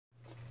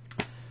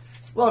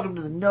Welcome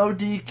to the No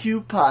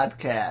DQ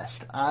podcast.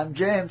 I'm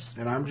James.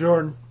 And I'm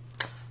Jordan.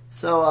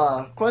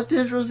 So, quite the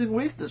interesting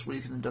week this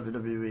week in the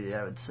WWE,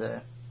 I would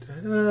say.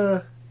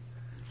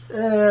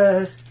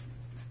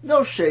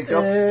 No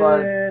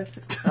shakeup,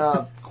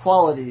 but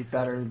quality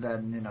better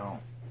than,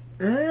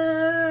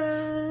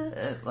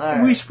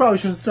 right. We probably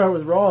shouldn't start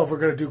with Raw if we're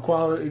going to do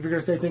quality. If you're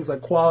going to say things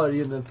like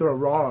quality and then throw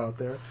Raw out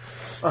there.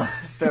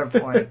 Fair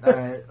point. All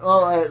right. Well,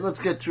 all right,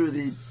 let's get through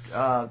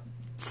the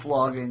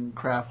flogging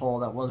crap hole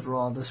that was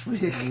Raw this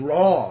week.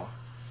 Raw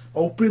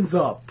opens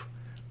up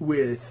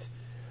with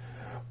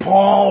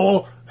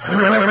Paul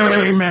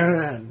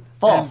Heyman.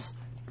 False.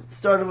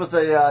 Started with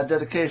a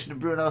dedication to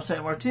Bruno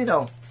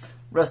Sammartino.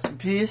 Rest in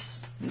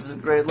peace. He was a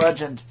great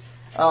legend.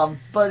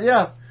 But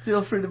yeah,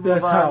 feel free to move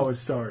on. That's how it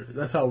started.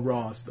 That's how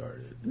Raw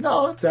started.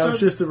 No, that was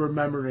just a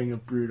remembering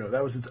of Bruno.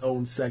 That was its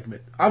own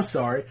segment. I'm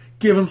sorry.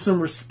 Give him some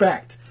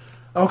respect.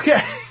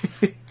 Okay.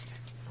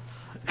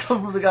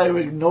 Come from the guy who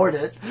ignored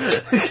it.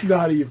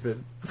 Not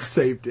even.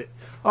 Saved it.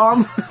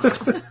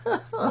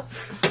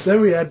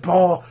 Then we had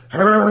Paul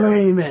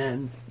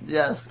Heyman.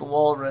 Yes, the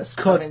Walrus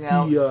cut coming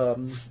out.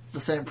 The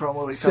same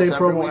promo he cuts same every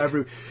promo week.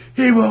 every.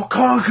 He will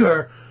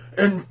conquer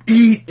and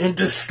eat and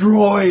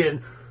destroy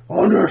and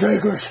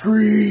Undertaker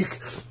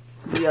streak.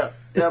 Yeah,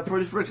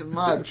 pretty freaking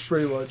much. That's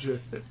pretty much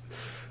it.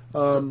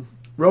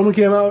 Roman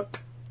came out.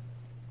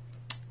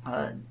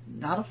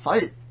 Not a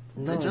fight.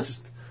 No, They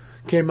just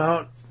came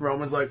out.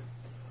 Roman's like,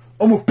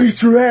 I'm gonna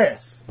beat your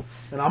ass,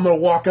 and I'm gonna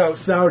walk out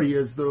Saudi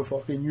as the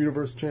fucking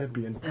Universe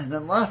Champion. And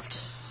then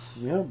left.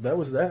 Yeah, that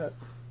was that.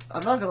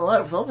 I'm not gonna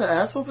lie, with all the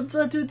ass whoopings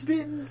that dude's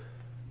beating,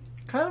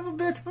 kind of a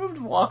bitch move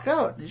to walk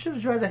out. You should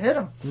have tried to hit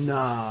him.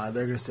 Nah,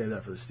 they're gonna save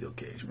that for the steel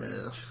cage,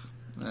 man.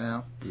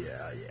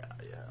 Yeah.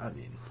 I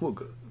mean, we'll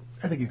go.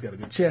 I think he's got a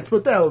good chance,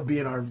 but that will be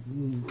in our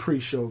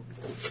pre-show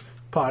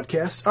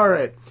podcast. All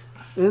right,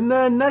 and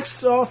then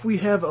next off we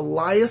have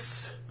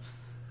Elias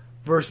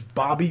versus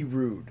Bobby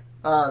Roode.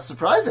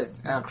 Surprising,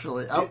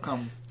 actually,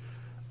 outcome.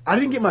 I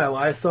didn't get my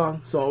Elias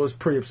song, so I was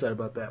pretty upset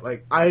about that.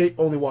 Like, I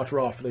only watch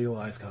Raw for the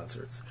Elias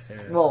concerts.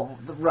 Well,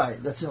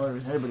 right, that's the only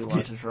reason anybody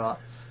watches Raw.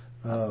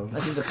 I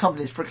mean, the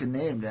company's freaking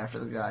named after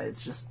the guy.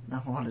 It's just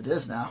not what it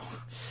is now.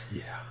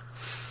 Yeah.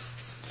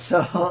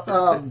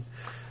 So,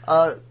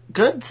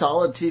 good,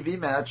 solid TV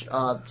match.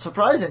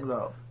 Surprising,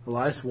 though.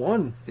 Elias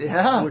won.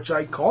 Yeah. Which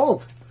I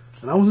called.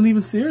 And I wasn't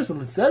even serious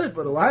when I said it,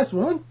 but Elias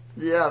won.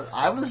 Yeah,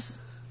 I was,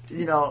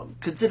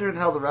 considering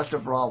how the rest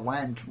of Raw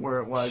went, where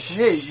it was,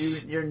 hey,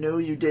 you're new,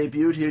 you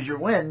debuted, here's your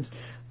win.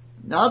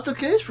 Not the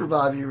case for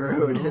Bobby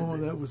Roode. No,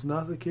 that was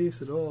not the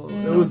case at all.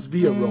 It was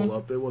via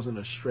roll-up. It wasn't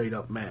a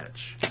straight-up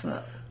match.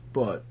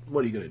 But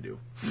what are you going to do?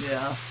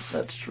 Yeah,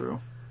 that's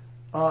true.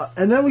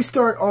 And then we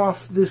start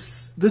off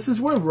this is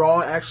where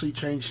Raw actually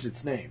changed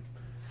its name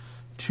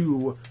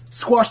to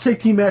Squash Take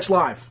Team Match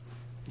Live.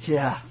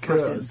 Yeah,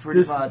 because pretty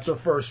this much. Is the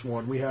first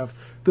one. We have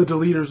the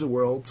Deleters of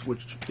Worlds,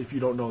 which, if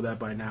you don't know that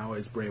by now,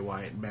 is Bray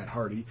Wyatt and Matt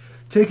Hardy,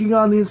 taking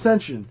on the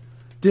Ascension.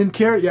 Didn't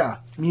care? Yeah,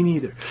 me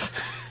neither.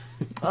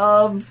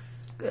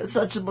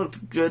 Ascension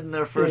looked good in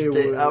their first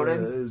day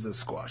outing. It was a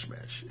squash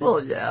match.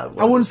 Well, yeah.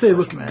 I wouldn't say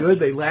looking good.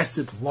 They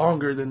lasted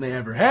longer than they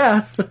ever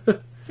have.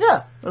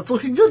 Yeah, that's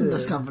looking good in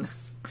this company.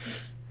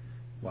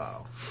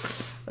 Wow.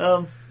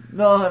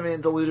 No, I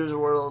mean, the Leaders of the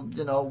World,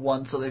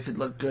 won so they could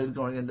look good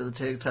going into the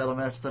tag title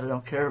match that I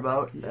don't care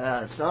about.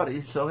 Yeah,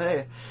 Saudi, so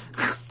hey.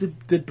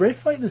 Did Bray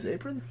fight in his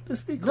apron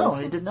this week? No,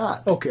 also? he did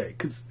not. Okay,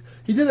 because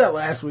he did that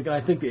last week, and I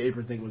think the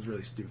apron thing was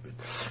really stupid.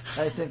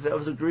 I think that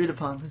was agreed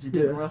upon because he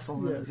didn't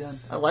wrestle in it again.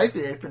 I like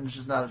the apron, it's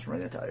just not his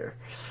ring attire.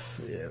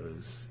 Yeah,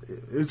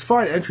 it was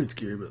fine entrance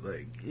gear, but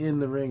like in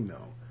the ring,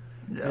 no.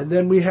 Yeah. And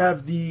then we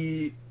have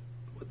the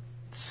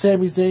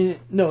Sami Zayn.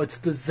 No, it's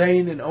the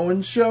Zayn and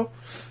Owens show.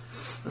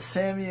 The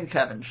Sammy and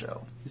Kevin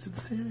show. Is it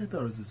the Sammy? I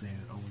thought it was the Zayn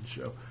and Owens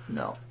show.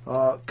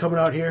 No. Coming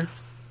out here.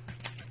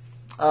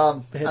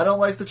 I don't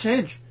like the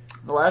change.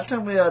 The last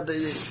time we had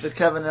the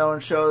Kevin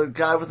Owens show, the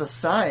guy with a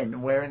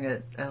sign wearing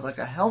it as like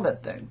a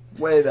helmet thing.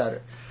 Way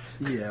better.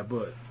 Yeah,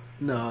 but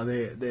no,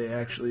 they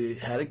actually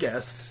had a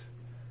guest.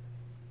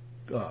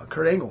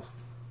 Kurt Angle.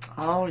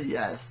 Oh,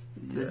 yes.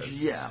 The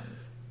GM.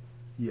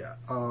 Yeah.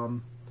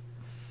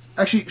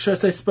 Actually, should I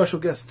say special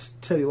guest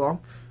Teddy Long?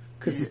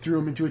 Because he threw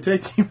him into a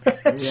tag team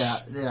match.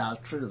 Yeah,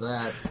 true to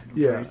that.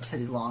 Yeah. Very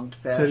Teddy Long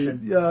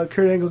fashion.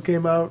 Kurt Angle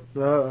came out.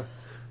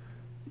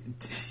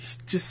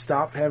 Just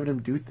stop having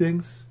him do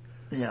things.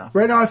 Yeah.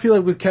 Right now, I feel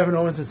like with Kevin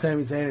Owens and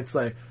Sami Zayn, it's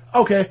like,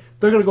 okay,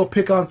 they're going to go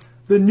pick on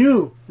the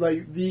new,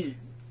 like, the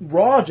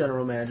Raw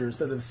general manager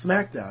instead of the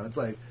SmackDown. It's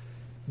like,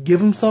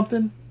 give him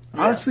something.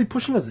 Yeah. Honestly,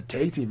 push him as a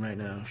tag team right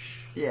now.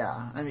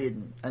 Yeah, I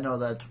mean, I know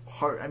that's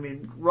hard. I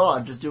mean, Raw,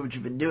 just do what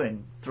you've been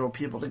doing. Throw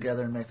people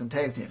together and make them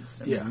tag teams.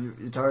 I mean,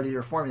 it's already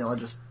your formula.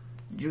 Just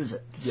use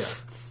it. Yeah,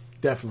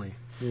 definitely.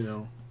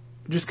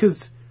 Just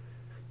because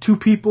two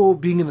people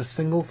being in a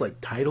singles, like,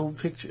 title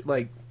picture,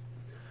 like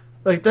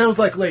that was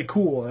like Lay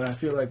Cool, and I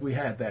feel like we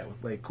had that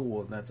with Lay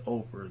Cool, and that's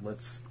over.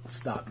 Let's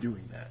stop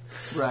doing that.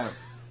 Right.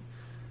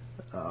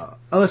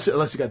 Unless you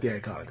got the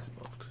Iconics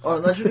involved. Or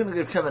unless you're going to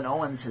give Kevin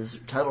Owens his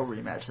title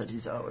rematch that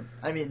he's owed.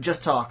 I mean,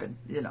 just talking,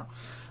 you know.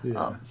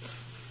 Yeah.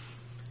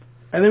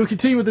 And then we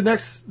continue with the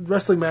next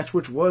wrestling match,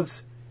 which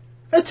was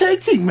a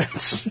tag team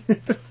match.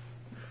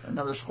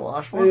 Another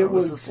squash one? Or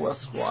was this less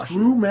squashy?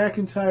 Drew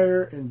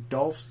McIntyre and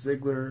Dolph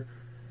Ziggler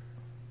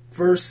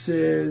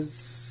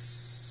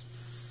versus...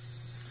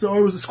 So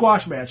it was a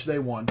squash match. They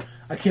won.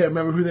 I can't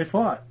remember who they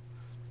fought.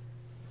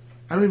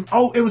 I don't even...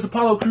 Oh, it was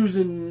Apollo Crews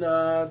and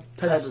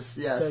Titus.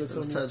 Yes, it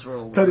was Titus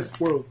World. Titus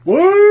World.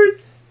 What?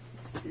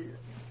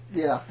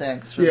 Yeah,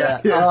 thanks for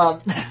Yeah,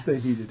 that. yeah. They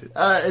needed it.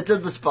 It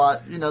did the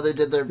spot. You know, they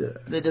did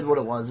they did what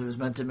it was. It was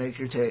meant to make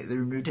their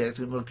new tag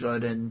team look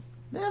good, and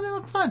yeah, they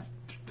look fine.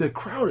 The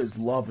crowd is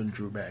loving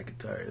Drew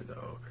McIntyre,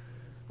 though.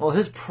 Well,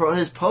 his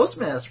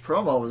post-match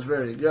promo was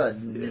very good.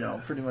 And, you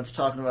know, pretty much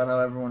talking about how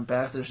everyone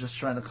back there's just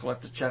trying to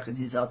collect a check, and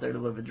he's out there to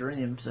live a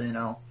dream. So you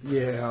know.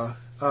 Yeah,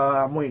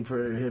 I'm waiting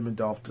for him and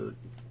Dolph to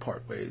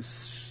part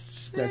ways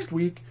next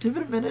week. Give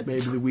it a minute.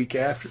 Maybe the week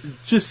after.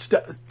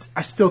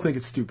 I still think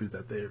it's stupid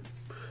that they're.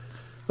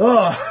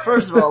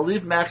 First of all,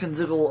 leave Mac and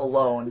Ziggle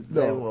alone.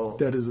 No, They will.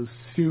 that is a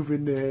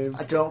stupid name.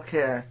 I don't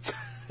care.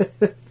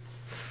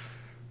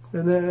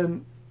 And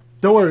then,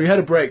 don't worry, we had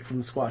a break from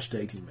the squash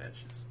tag team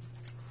matches.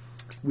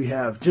 We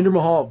have Jinder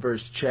Mahal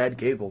versus Chad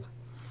Gable.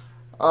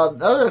 That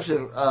was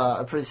actually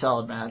a pretty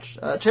solid match.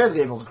 Chad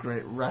Gable's a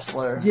great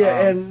wrestler.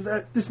 Yeah, and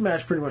this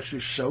match pretty much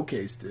just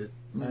showcased it.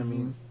 Mm-hmm. I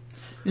mean,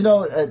 you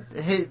know,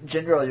 hate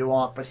Jinder all you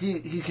want, but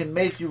he can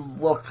make you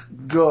look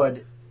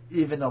good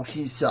even though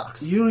he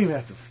sucks. you don't even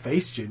have to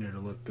face Jinder to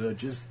look good.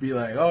 Just be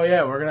like, oh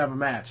yeah, we're gonna have a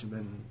match, and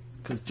then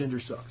because Jinder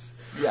sucks.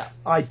 Yeah,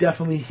 I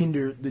definitely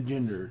hinder the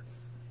Jinder,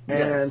 and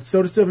Yes.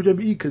 so does WWE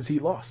because he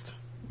lost.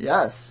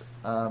 yes.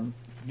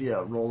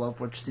 Via roll up,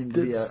 which seemed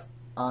to be an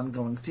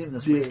ongoing theme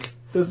this week.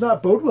 Does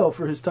not bode well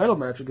for his title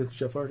match against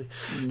Jeff Hardy.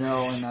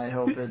 No, and I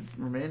hope it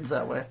remains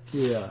that way.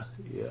 Yeah.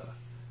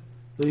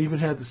 They even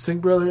had the Singh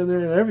brother in there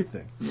and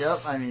everything.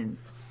 Yep, I mean,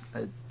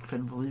 I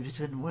couldn't believe he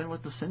didn't win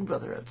with the Singh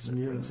brother at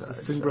ringside, The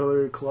Singh so.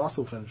 brother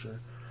colossal finisher.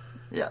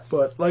 Yes.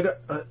 But like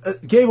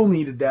Gable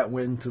needed that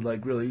win to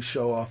like really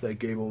show off that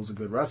Gable was a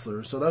good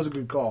wrestler. So that was a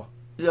good call.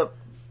 Yep.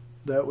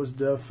 That was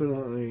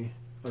definitely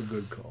a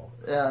good call.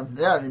 Yeah,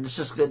 I mean, it's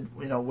just good,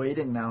 you know,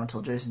 waiting now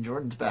until Jason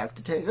Jordan's back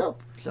to take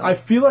up. So. I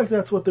feel like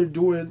that's what they're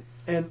doing,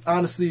 and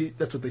honestly,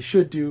 that's what they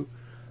should do.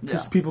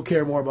 Because Yeah. people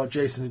care more about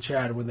Jason and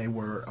Chad when they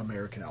were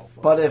American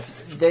Alpha. But if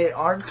they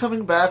aren't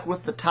coming back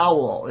with the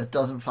towel, it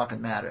doesn't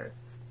fucking matter.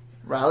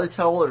 Riley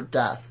towel or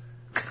death.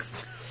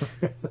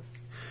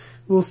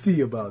 We'll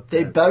see about that.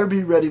 They better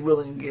be ready,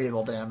 willing, and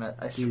Gable, damn it.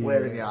 I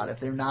swear to God.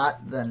 If they're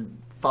not, then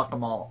fuck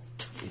them all.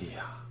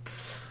 Yeah.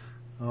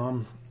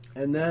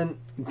 And then,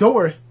 don't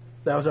worry,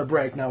 that was our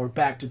break. Now we're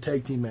back to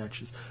tag team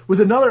matches.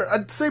 With another,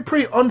 I'd say,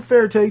 pretty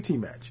unfair tag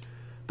team match.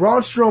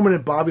 Braun Strowman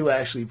and Bobby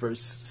Lashley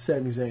versus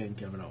Sami Zayn and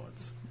Kevin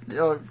Owens.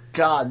 Oh,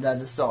 God,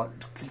 that is so...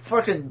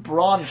 Frickin'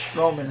 Braun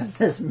Strowman in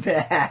this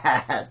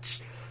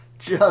match.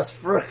 Just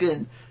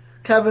frickin'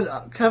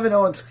 Kevin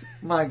Owens,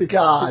 my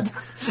God.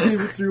 He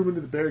threw him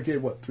into the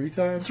barricade, what, 3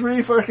 times?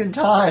 3 frickin'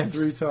 times.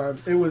 3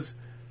 times. It was,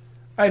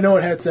 I know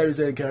it had Sami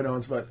Zayn and Kevin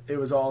Owens, but it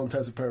was all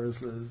intents and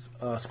purposes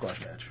a squash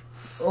match.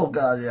 Oh,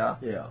 God, yeah.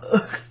 Yeah.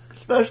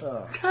 Especially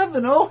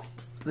Kevin Owens.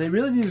 They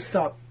really need to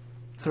stop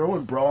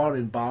throwing Braun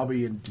and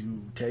Bobby and do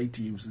tag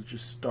teams and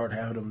just start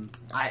having them.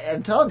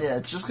 I'm telling you,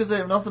 it's just because they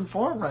have nothing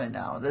for him right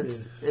now. It's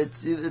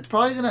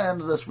probably going to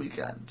end this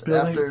weekend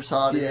after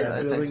Saudi.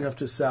 I building think. up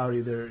to Saudi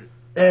there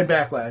and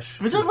Backlash.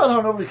 We talk about how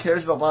nobody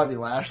cares about Bobby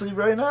Lashley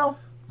right now.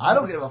 I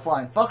don't give a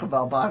flying fuck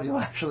about Bobby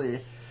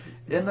Lashley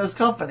in this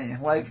company.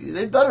 Like,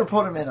 they better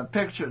put him in a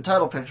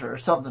title picture or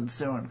something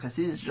soon, because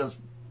he's just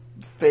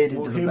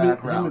faded to the Him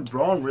background. and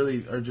Braun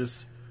really are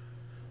just.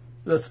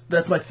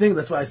 That's my thing.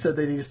 That's why I said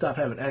they need to stop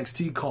having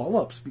NXT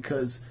call-ups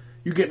because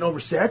you're getting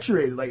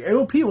oversaturated. Like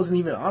AOP wasn't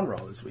even on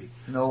Raw this week.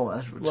 No,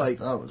 Like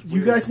that was weird.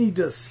 you guys need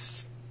to,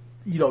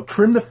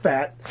 trim the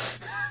fat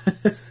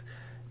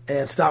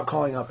and stop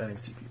calling up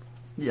NXT people.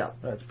 Yeah.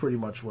 That's pretty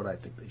much what I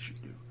think they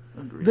should do.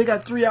 Agreed. They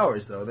got 3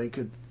 hours though. They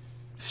could.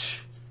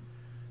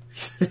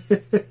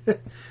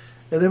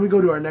 And then we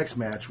go to our next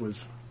match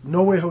was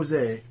No Way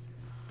Jose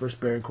versus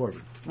Baron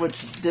Corbin.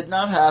 Which did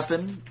not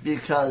happen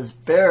because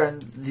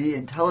Baron, the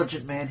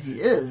intelligent man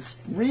he is,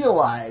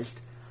 realized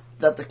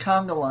that the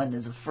conga line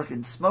is a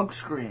freaking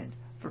smokescreen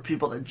for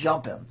people to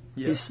jump him.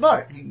 Yeah. He's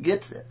smart. He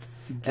gets it.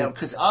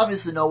 Because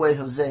obviously No Way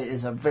Jose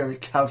is a very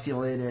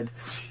calculated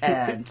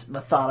and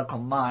methodical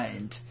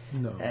mind.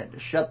 No.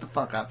 And shut the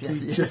fuck up. Yes,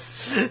 He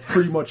just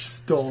pretty much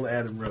stole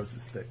Adam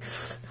Rose's thing.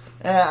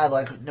 I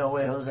like No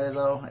Way Jose,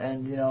 though.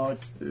 And,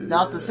 it's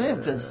not the same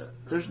because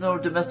there's no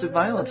domestic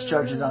violence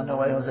charges on No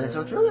Way Jose.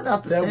 So it's really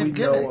not the That same we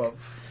gimmick. know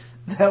of.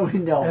 That we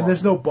know And of.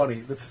 there's no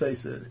bunny. Let's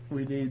face it.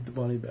 We need the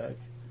bunny back.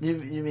 You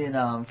mean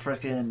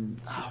frickin'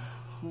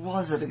 who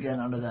was it again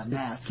under that It's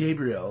mask?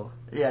 Gabriel.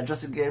 Yeah,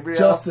 Justin Gabriel.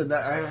 Justin.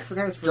 I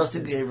forgot his first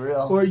Justin name.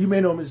 Gabriel. Or you may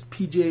know him as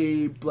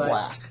PJ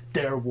Black.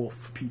 Darewolf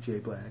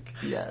PJ Black.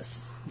 Yes.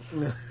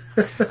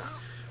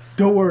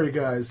 Don't worry,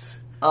 guys.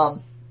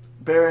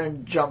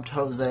 Baron jumped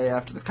Jose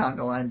after the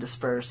conga line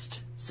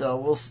dispersed.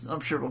 So I'm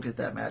sure we'll get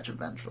that match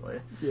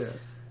eventually. Yeah.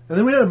 And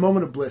then we had a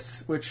moment of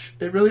bliss, which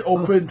it really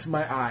opened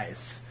my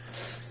eyes.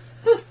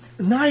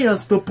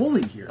 Naya's the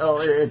bully here. Oh,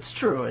 it's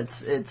true.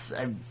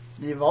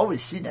 You've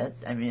always seen it.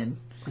 I mean,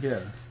 yeah.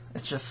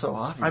 It's just so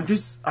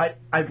obvious.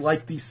 I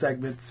like these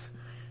segments,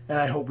 and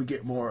I hope we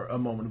get more a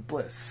moment of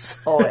bliss.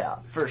 Oh yeah,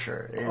 for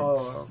sure.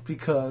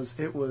 Because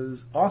it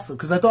was awesome.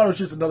 Because I thought it was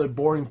just another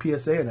boring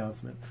PSA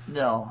announcement.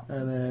 No.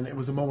 And then it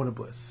was a moment of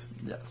bliss.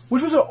 Yes.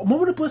 Which was a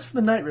moment of bliss for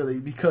the night, really,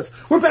 because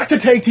we're back to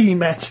tag team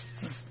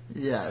matches.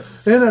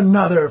 Yes. And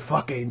another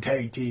fucking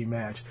tag team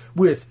match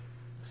with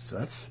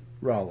Seth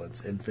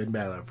Rollins and Finn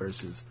Balor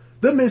versus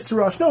The Miz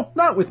Taraj. No,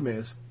 not with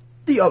Miz.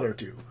 The other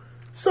two.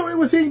 So it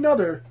was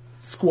another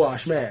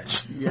squash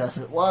match. Yes,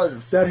 it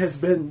was. That has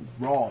been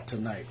Raw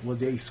tonight.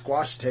 Was a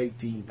squash tag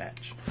team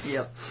match.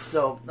 Yep.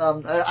 So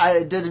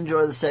I did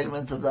enjoy the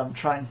segments of them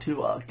trying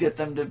to get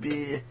them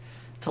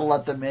to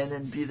let them in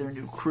and be their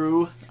new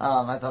crew.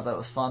 I thought that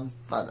was fun.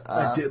 But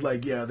I did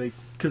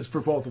because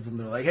for both of them,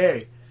 they're like,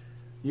 hey,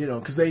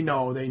 because they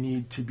know they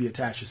need to be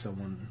attached to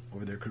someone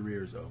or their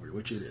career's over,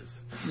 which it is.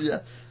 Yeah.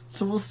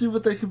 So we'll see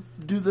what they can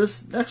do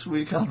this next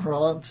week on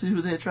Raw and see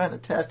who they try and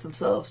attach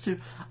themselves to.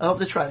 I hope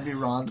they try and be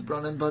Ron's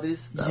Brennan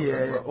buddies.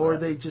 Or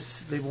they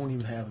won't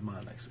even have him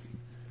on next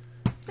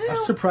week.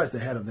 I'm surprised they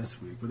had him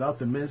this week. Without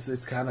the Miz,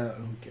 it's kind of,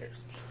 who cares?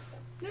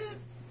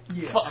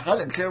 Yeah. Fuck, I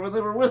didn't care when they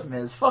were with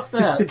Miz. Fuck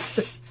that.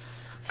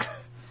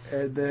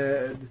 And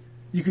then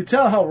you could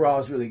tell how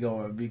Raw's really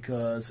going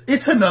because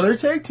it's another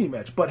tag team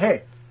match. But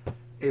hey,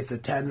 it's a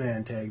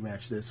 10-man tag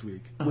match this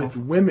week with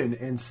women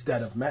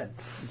instead of men.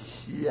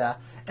 Yeah.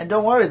 And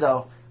don't worry,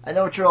 though. I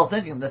know what you're all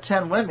thinking. The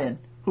 10 women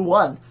who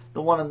won,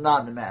 the one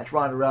not in the match.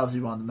 Ronda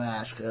Rousey won the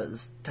match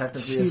because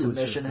technically a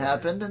submission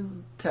happened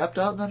and tapped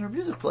out and then her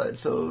music played.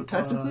 So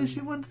technically she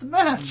wins the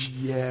match.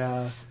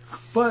 Yeah.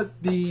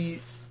 But the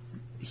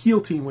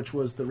heel team, which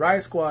was the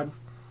Riot Squad,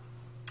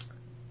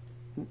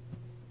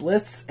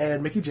 Bliss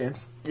and Mickie James.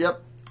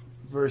 Yep.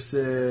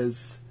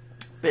 Versus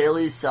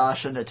Bayley,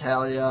 Sasha,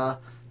 Natalya,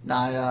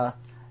 Nia,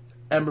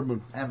 Ember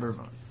Moon.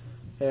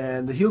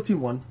 And the heel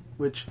team won,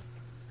 which...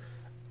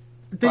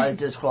 by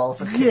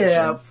disqualification.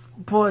 Yeah,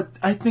 but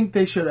I think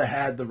they should have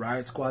had the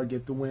Riot Squad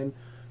get the win.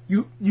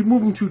 You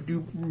move them to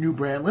a new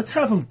brand. Let's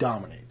have them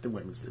dominate the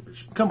women's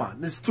division. Come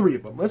on, there's 3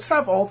 of them. Let's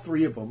have all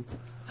 3 of them.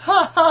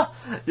 Ha ha!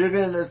 You're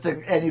going to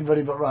think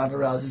anybody but Ronda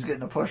Rousey's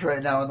getting a push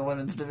right now in the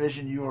women's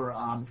division. You are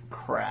on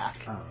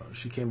crack. Oh,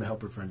 she came to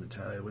help her friend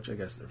Natalya, which I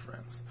guess they're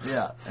friends.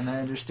 Yeah, and I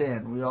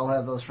understand. We all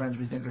have those friends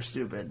we think are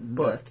stupid.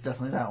 But it's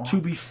definitely that one.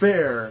 To be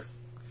fair,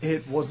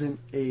 it wasn't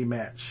a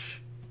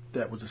match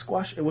that was a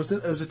squash. It was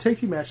a tag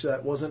team match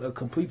that wasn't a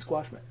complete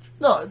squash match.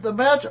 No, the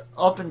match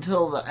up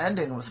until the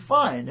ending was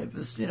fine. It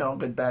was,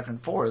 good back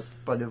and forth,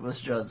 but it was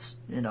just,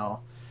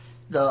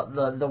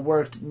 the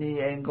worked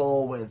knee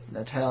angle with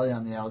Natalya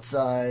on the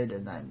outside,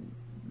 and then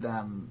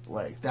them,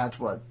 that's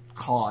what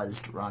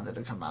caused Ronda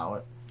to come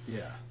out.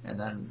 Yeah. And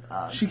then...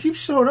 she keeps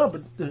showing up,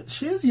 but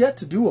she has yet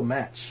to do a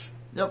match.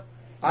 Yep.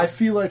 I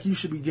feel like you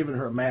should be giving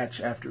her a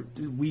match after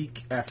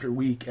week after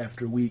week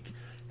after week.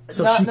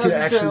 So not she could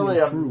necessarily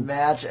actually improve. A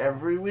match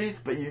every week,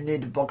 but you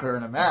need to book her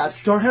in a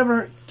match. Give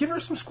her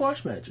some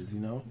squash matches,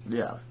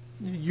 Yeah.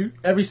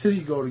 Every city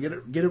you go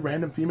to get a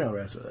random female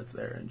wrestler that's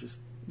there and just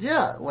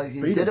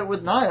you did it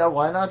with Nia.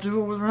 Why not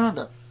do it with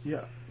Ronda?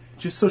 Yeah,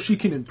 just so she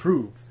can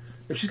improve.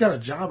 If she's got a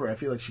jobber, I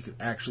feel like she could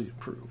actually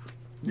improve.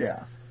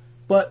 Yeah,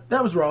 but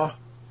that was Raw.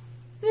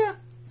 Yeah.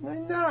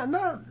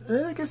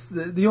 I guess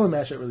the only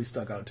match that really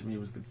stuck out to me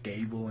was the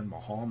Gable and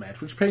Mahal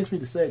match, which pains me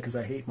to say because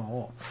I hate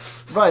Mahal.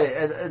 Right,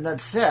 and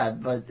that's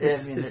sad, but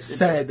it's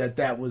sad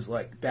that was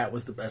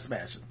the best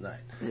match of the night.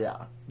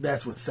 Yeah,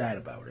 that's what's sad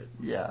about it.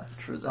 Yeah,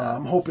 true that.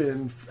 I'm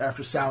hoping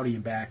after Saudi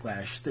and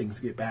Backlash, things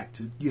get back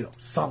to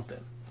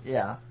something.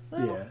 Yeah,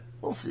 well,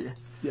 we'll see.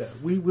 Yeah,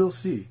 we will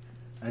see.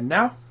 And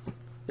now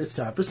it's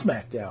time for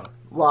SmackDown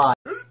Live.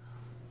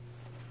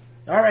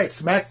 All right,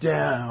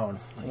 SmackDown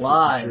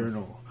Live.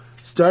 Journal.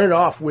 Started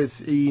off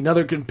with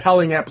another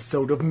compelling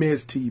episode of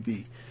Miz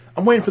TV.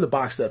 I'm waiting for the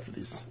box set for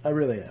these. I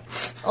really am.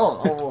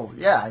 Oh, well,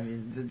 yeah. I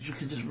mean, you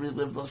can just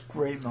relive those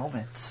great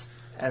moments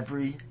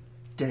every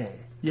day.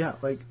 Yeah,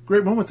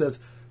 great moments as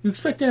you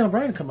expect Daniel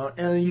Bryan to come out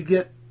and you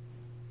get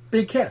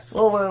Big Cass.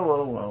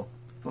 Whoa.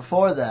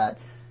 Before that,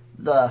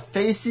 the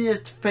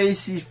faciest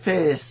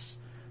face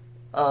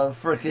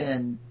of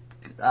freaking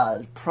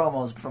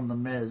promos from The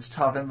Miz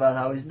talking about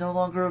how he's no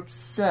longer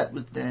upset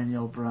with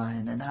Daniel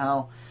Bryan and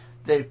how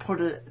he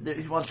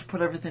wants to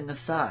put everything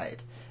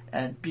aside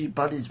and be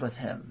buddies with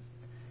him.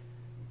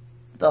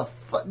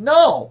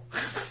 No!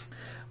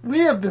 We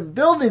have been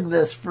building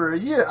this for a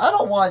year. I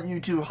don't want you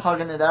two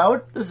hugging it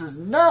out. This is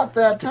not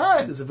that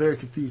time. This is a very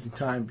confusing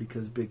time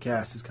because Big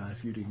Cass is kind of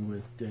feuding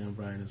with Daniel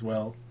Bryan as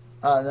well.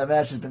 That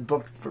match has been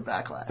booked for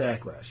Backlash.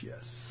 Backlash,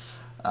 yes.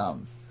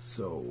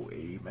 So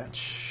a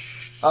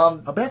match.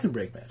 A bathroom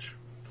break match.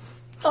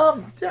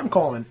 Yeah, I'm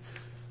calling.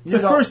 The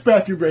first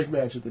bathroom break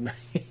match of the night.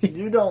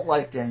 You don't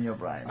like Daniel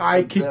Bryan. So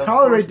I can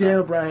tolerate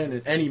Daniel Bryan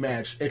in any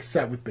match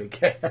except with Big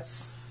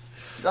Cass.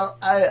 No,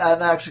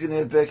 I'm actually going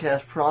to give Big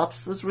Cass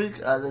props this week.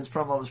 This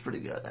promo was pretty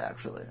good,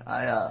 actually.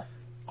 I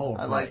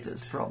liked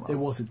his promo. It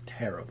wasn't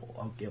terrible.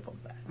 I'll give him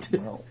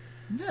that. Well,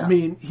 yeah. I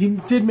mean, he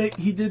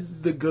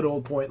did the good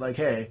old point, like,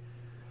 hey,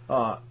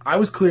 I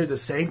was cleared the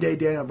same day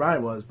Daniel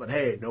Bryan was, but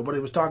hey, nobody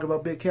was talking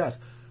about Big Cass.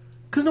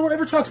 Because no one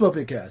ever talks about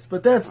Big Cass,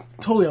 but that's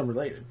totally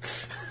unrelated.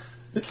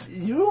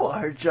 You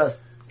are just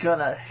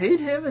gonna hate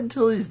him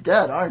until he's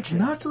dead, aren't you?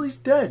 Not till he's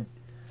dead.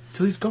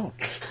 Till he's gone.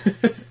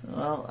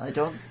 Well, I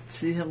don't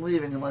see him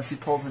leaving unless he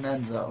pulls an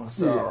Enzo,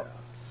 so...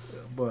 Yeah.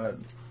 But,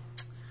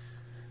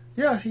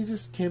 yeah, he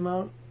just came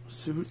out,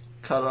 suit.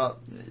 Cut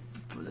up,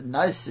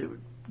 nice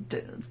suit,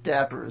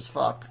 dapper as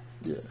fuck.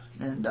 Yeah.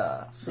 And,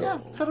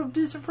 cut a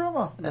decent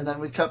promo. And then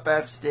we cut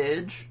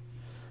backstage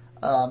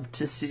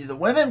to see the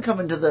women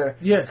coming to do their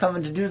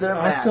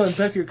match. Asuka and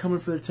Becky are coming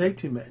for their tag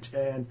team match.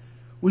 And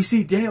we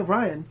see Daniel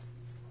Bryan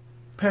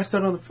passed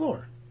out on the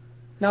floor.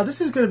 Now, this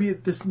is going to be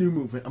this new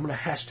movement. I'm going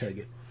to hashtag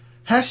it.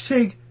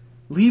 Hashtag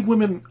leave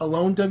women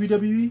alone,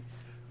 WWE.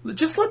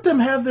 Just let them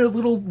have their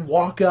little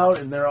walkout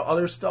and their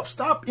other stuff.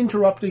 Stop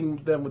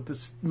interrupting them with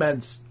this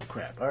men's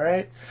crap, all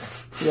right?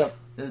 Yep.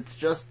 It's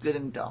just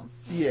getting dumb.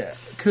 Yeah,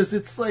 because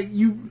it's like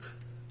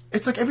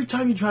every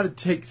time you try to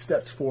take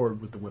steps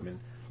forward with the women,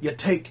 you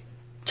take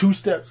 2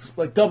 steps,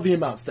 like double the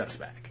amount of steps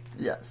back.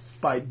 Yes.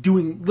 By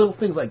doing little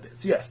things like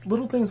this. Yes,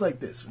 little things like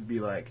this would be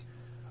like,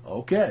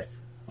 okay,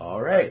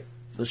 all right,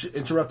 let's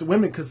interrupt the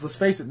women because let's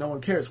face it, no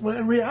one cares. When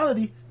in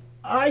reality,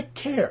 I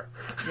care.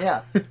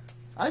 Yeah.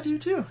 I do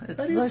too.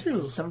 I do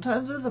too.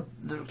 Sometimes they're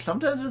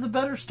the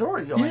better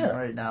story going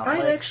right now.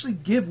 I actually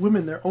give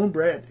women their own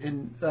brand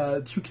in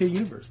 2K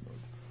Universe mode.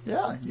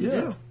 Yeah, you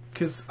do.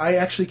 Because I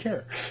actually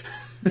care.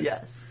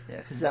 Yes. Yeah,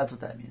 because that's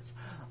what that means.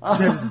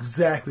 That is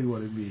exactly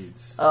what it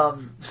means.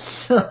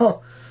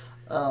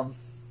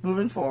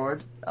 Moving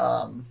forward,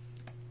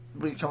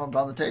 we come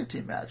upon the tag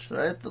team match,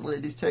 right? The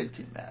ladies' tag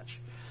team match.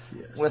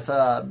 Yes. With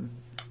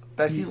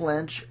Becky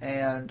Lynch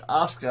and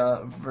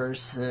Asuka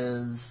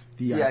versus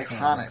the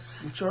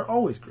Iconics. Which are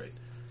always great.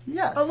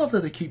 Yes. I love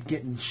that they keep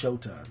getting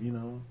Showtime, you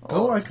know.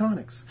 Go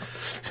Iconics.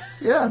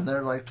 Yeah, and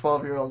their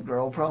 12-year-old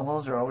girl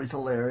promos are always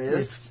hilarious.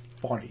 It's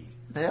funny.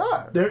 They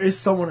are. There is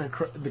someone in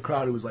the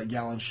crowd who was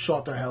yelling,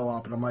 shut the hell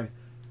up. And I'm like,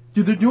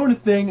 dude, they're doing a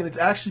thing and it's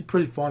actually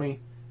pretty funny.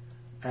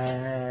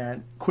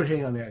 And quit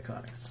hating on the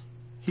Iconics.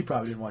 He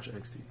probably didn't watch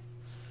NXT.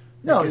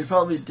 No, he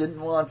probably didn't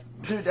watch...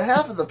 Dude,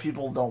 half of the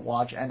people don't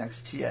watch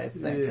NXT, I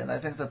think. Yeah. And I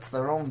think that's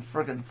their own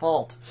friggin'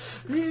 fault.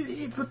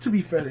 But to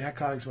be fair, the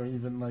Iconics weren't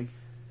even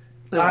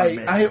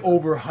I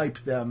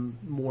overhype them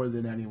more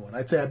than anyone.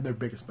 I'd say I'm their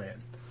biggest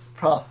fan.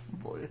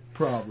 Probably.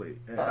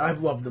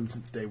 I've loved them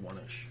since day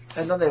one-ish.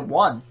 And then they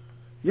won.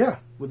 Yeah.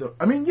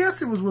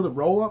 Yes, it was with a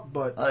roll-up,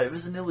 but... it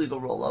was an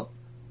illegal roll-up.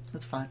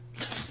 That's fine.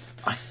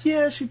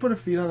 Yeah, she put her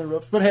feet on the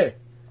ropes, but hey.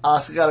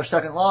 Asuka got her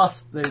second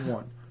loss. They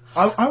won.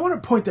 I want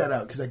to point that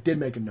out, because I did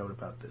make a note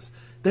about this.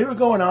 They were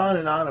going on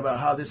and on about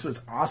how this was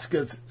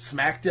Asuka's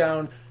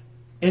SmackDown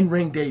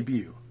in-ring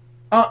debut.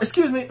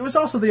 Excuse me, it was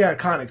also the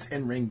Iconics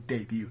in-ring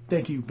debut.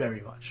 Thank you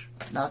very much.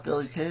 Not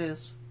Billy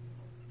Kay's.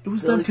 It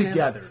was them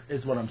together,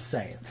 is what I'm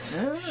saying.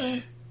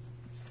 Yeah.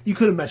 You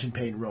could have mentioned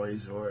Peyton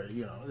Royce, or,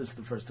 this is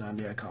the first time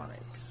the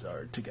Iconics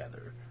are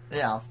together.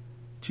 Yeah.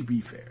 To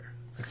be fair.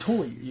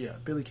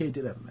 Billy Kay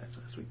did have a match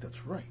last week,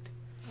 that's right.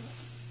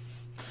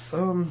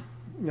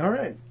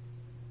 Alright.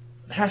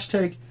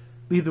 Hashtag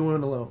leave the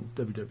women alone,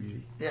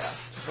 WWE. Yeah,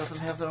 just let them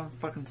have their own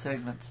fucking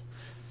segments.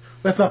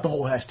 That's not the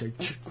whole hashtag.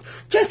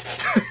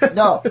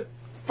 No,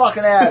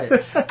 fucking add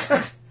it.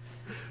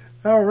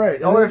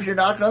 Alright. Or if you're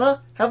not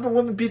gonna, have the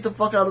women beat the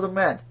fuck out of the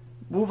men.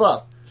 Move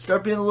up.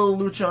 Start being a little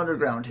Lucha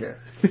Underground here.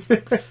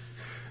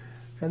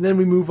 And then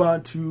we move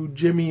on to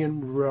Jimmy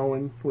and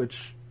Rowan,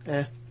 which,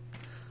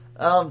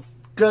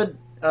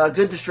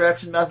 Good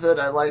distraction method.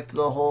 I liked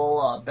the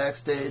whole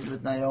backstage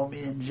with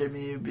Naomi and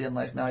Jimmy being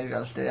like, no, you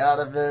gotta stay out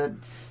of it.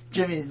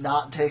 Jimmy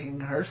not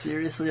taking her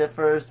seriously at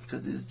first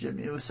because he's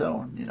Jimmy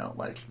Uso and,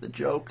 likes the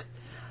joke.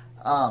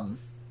 But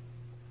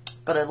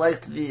I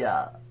liked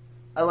the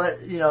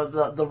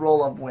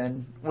roll-up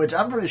win, which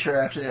I'm pretty sure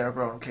actually Eric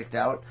Rowan kicked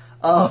out.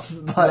 But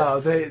no,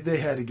 they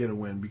had to get a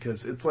win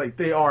because it's like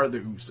they are the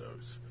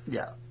Usos.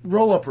 Yeah.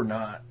 Roll-up or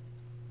not,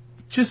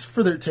 just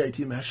for their tag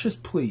team match,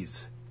 just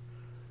please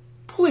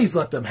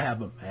let them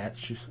have a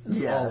match.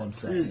 That's all I'm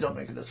saying. Please don't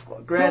make it a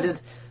squash. Granted,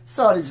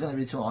 Saudi's going to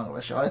be too long of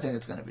a show. I think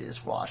it's going to be a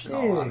squash in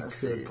all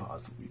honesty. It could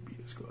possibly be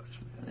a squash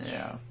match.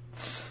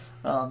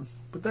 Yeah.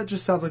 But that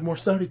just sounds like more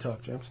Saudi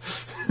talk, James.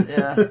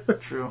 Yeah,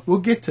 true. We'll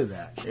get to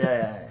that.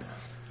 Yeah.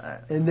 All right.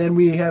 And then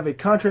we have a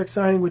contract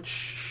signing,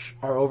 which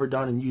are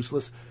overdone and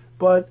useless,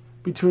 but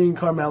between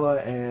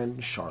Carmella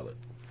and Charlotte.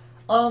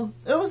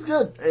 It was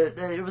good.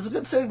 It was a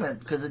good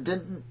segment because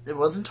it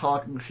wasn't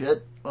talking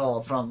shit.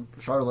 Well, from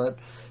Charlotte.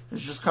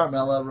 It's just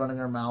Carmella running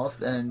her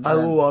mouth, and I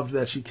loved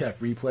that she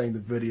kept replaying the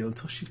video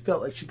until she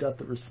felt like she got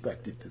the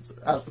respect it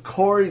deserved.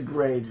 Corey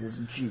Graves is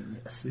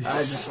genius. I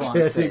just want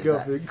to say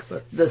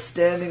that. The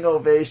standing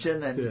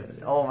ovation,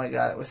 and oh my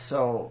god, it was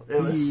so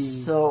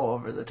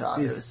over the top.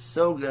 It was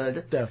so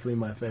good. Definitely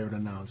my favorite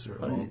announcer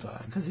of all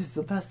time. Because he's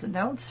the best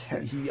announcer.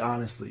 He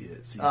honestly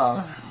is.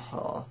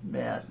 Oh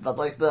man, but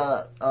like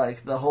the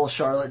whole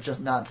Charlotte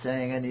just not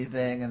saying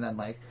anything, and then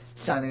like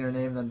signing her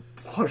name, then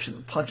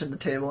punching the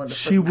table into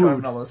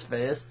Carmella's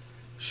face.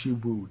 She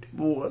wooed.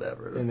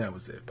 Whatever. And that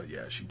was it. But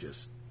yeah, she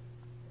just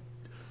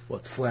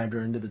slammed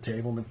her into the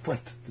table and then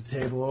flipped the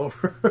table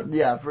over.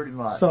 Yeah, pretty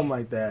much. Something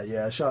like that.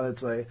 Yeah,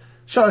 Charlotte's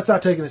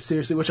not taking it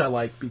seriously, which I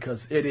like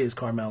because it is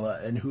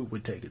Carmella, and who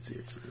would take it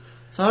seriously?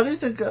 So how do you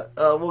think?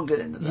 We'll get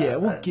into that. Yeah,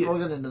 we'll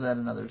get into that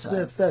another time.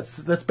 That's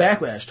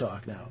backlash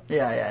talk now.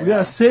 Yeah. We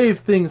gotta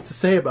save things to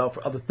say about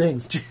for other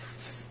things,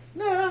 James.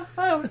 Nah,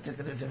 I always think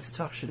of things to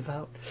talk shit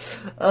about.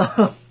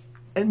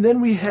 And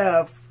then we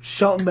have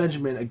Shelton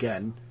Benjamin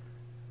again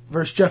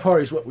versus Jeff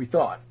Hardy's What We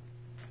Thought.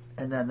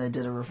 And then they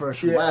did a reverse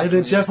from last and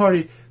then week. Jeff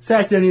Hardy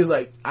sat there and he was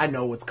like, I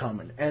know what's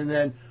coming. And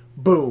then,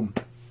 boom,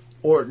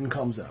 Orton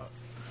comes out.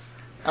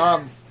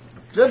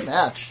 Good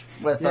match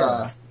with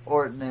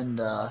Orton and...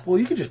 Well,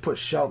 you could just put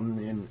Shelton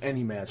in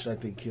any match, and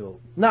I think he'll...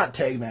 Not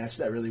tag match,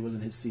 that really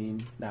wasn't his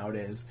scene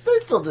nowadays. They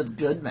still did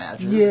good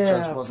matches. Yeah. It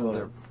just wasn't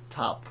their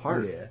top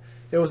part. Yeah.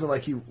 It wasn't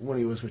like when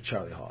he was with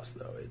Charlie Haas,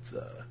 though. It's...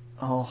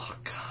 Oh,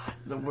 God.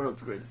 The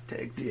world's greatest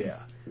tag team. Yeah.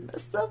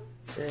 That's them.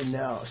 And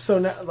now... So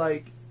now,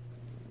 like...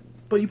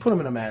 But you put him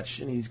in a match,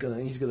 and he's gonna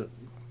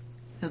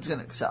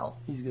excel.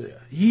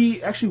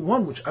 He actually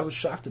won, which I was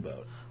shocked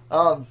about.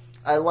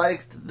 I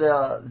liked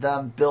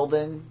them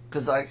building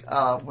because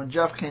when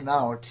Jeff came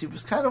out, he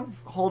was kind of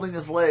holding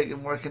his leg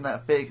and working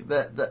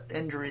that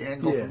injury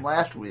angle from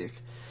last week,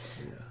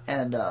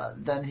 and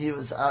then he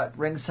was at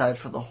ringside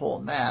for the whole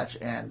match,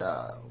 and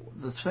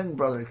the Singh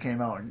brother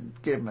came out and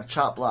gave him a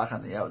chop block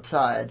on the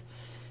outside.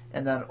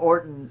 And then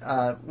Orton,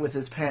 with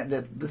his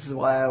this is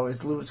why I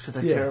always lose, because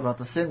I care about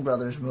the Singh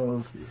brothers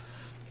move.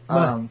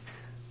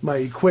 My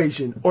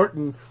equation,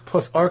 Orton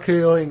plus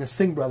RKOing a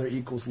Singh brother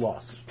equals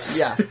loss.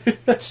 Yeah.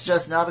 It's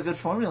just not a good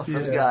formula for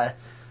the guy.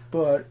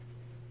 But,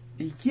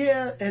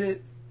 yeah, and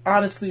it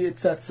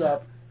sets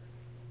up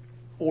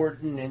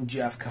Orton and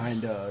Jeff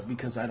kind of,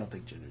 because I don't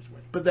think Jinder's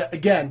winning. But that,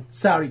 again,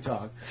 Saudi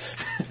talk.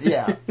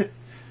 Yeah.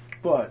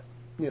 But,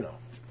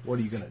 what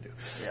are you going to do?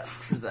 Yeah,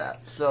 true that.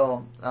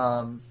 So,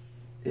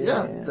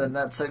 then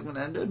that segment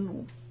ended.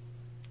 And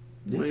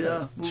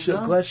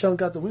glad Shelton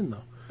got the win,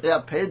 though. Yeah,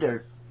 pay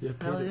dirt. Yeah,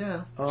 hell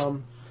yeah.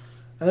 And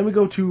then we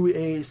go to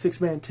a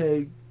 6-man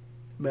tag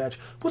match.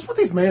 What's with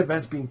these main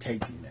events being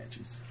tag team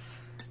matches?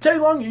 Teddy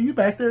Long, are you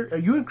back there? Are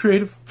you in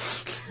creative?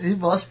 He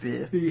must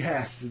be. He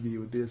has to be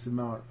with this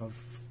amount of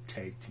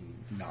tag team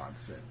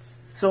nonsense.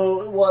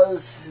 So it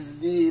was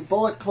the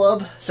Bullet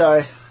Club,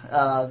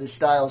 the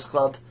Styles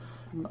Club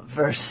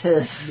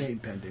versus... Name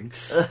pending.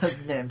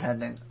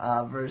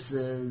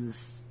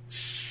 Versus...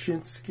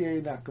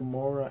 Shinsuke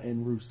Nakamura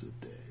and Rusev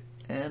Day.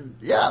 And,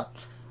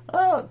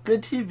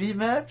 good TV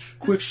match.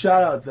 Quick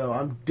shout out though,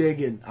 I'm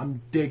digging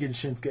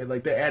Shinsuke.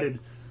 Like they added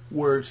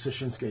words to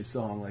Shinsuke's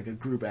song, like a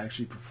group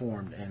actually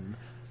performed, and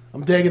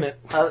I'm digging it.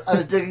 I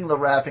was digging the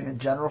rapping in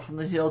general from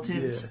the heel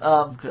teams,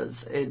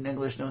 because Aiden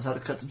English knows how to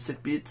cut some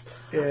sick beats.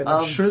 And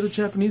I'm sure the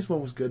Japanese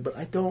one was good, but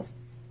I don't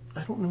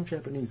know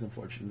Japanese,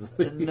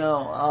 unfortunately.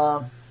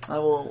 No, I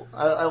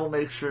will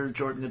make sure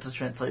Jordan gets a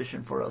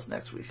translation for us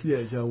next week.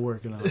 Yeah, y'all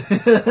working on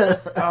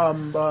it.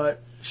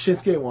 But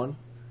Shinsuke won.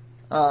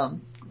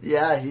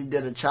 Yeah, he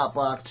did a chop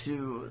block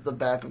to the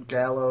back of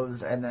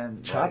Gallows, and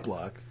then... Chop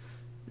block?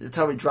 That's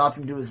how he dropped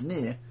him to his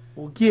knee.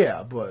 Well,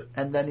 yeah, but...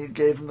 And then he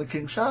gave him the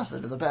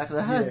Kinshasa to the back of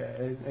the head.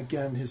 Yeah, and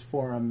again, his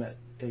forearm met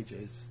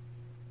AJ's...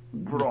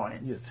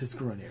 groin. Yes, his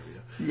groin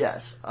area.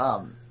 Yes.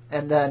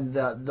 And then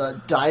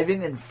the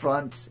diving in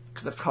front,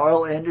 the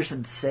Carl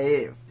Anderson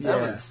save.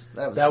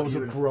 That was a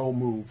bro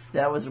move.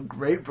 That was a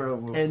great bro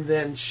move. And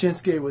then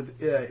Shinsuke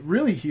with a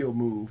really heel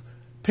move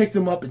picked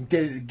him up and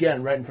did it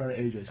again right in front of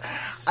AJ's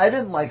face. I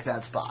didn't like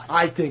that spot.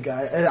 I think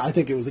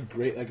it was a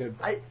great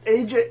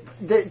AJ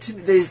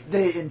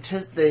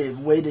they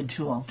waited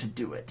too long to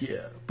do it.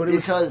 Yeah,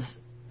 because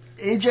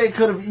AJ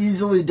could have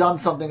easily done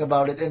something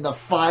about it in the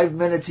 5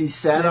 minutes he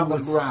sat on the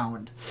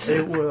ground.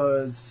 It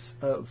was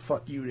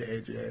fuck you to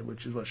AJ,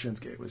 which is what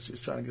Shinsuke was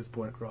just trying to get his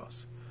point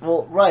across.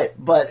 Well, right,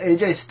 but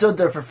AJ stood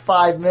there for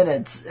 5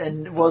 minutes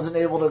and wasn't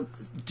able to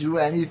do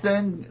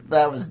anything.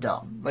 That was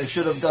dumb. They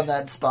should have done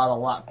that spot a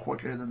lot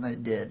quicker than they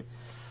did.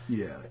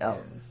 Yeah.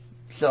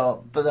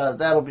 So, but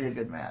that'll be a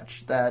good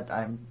match. That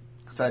I'm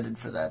excited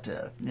for that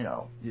to,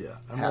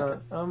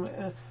 happen.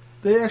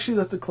 They actually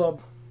let the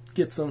club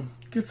get some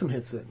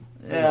hits in.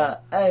 Yeah,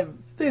 they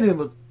didn't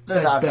look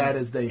as bad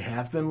as they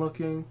have been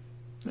looking.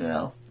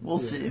 Yeah, we'll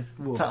see.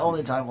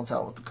 Only time will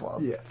tell with the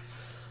club. Yeah.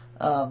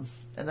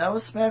 And that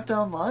was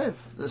SmackDown Live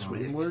this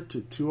week. Onward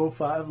to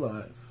 205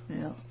 Live.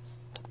 Yeah.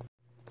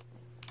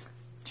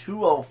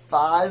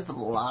 205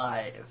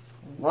 Live.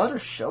 What a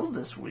show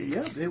this week.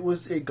 Yeah, it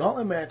was a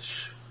gauntlet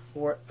match,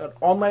 or an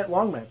all-night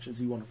long match, as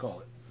you want to call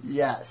it.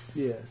 Yes.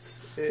 Yes,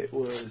 it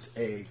was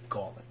a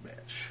gauntlet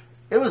match.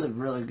 It was a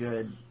really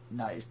good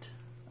night.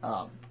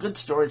 Good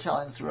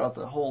storytelling throughout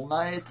the whole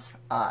night.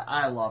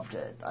 I loved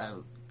it.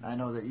 I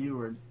know that you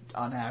were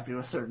unhappy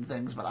with certain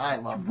things, but I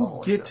loved the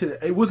whole Get show.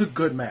 to it was a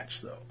good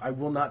match, though. I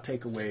will not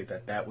take away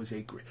that was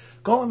a great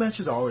gauntlet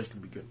matches are always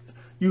going to be good.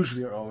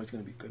 Usually are always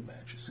going to be good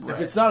matches. Right.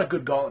 If it's not a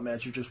good gauntlet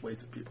match, you're just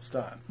wasting people's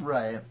time.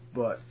 Right.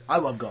 But I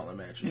love gauntlet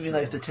matches. You mean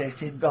like the tag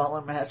team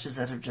gauntlet matches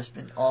that have just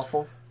been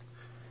awful?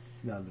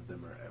 None of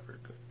them are ever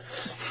good.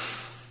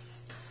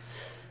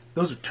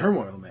 Those are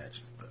turmoil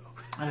matches,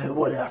 though.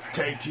 Whatever.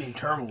 Tag team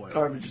turmoil.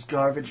 Garbage is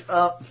garbage.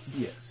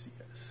 Yes.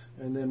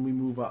 And then we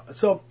move on.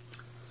 So,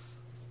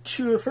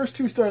 the first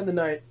two start in the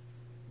night.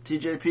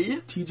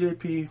 TJP?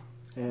 TJP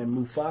and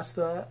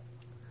Mustafa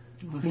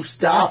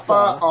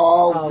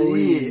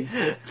Ali.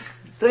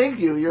 Thank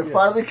you. You're Yes.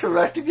 finally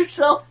correcting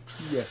yourself?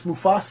 Yes,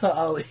 Mufasa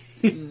Ali.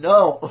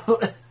 No.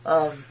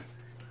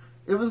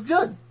 It was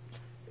good.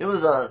 It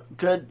was a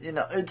good,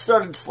 it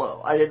started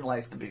slow. I didn't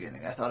like the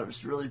beginning. I thought it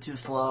was really too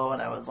slow,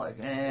 and I was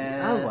like,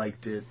 I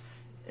liked it.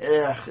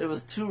 Yeah, it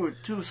was too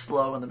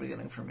slow in the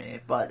beginning for me.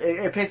 But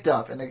it picked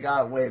up, and it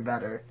got way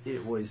better.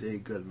 It was a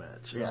good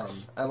match. Yes.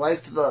 I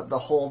liked the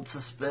hold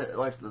suspend,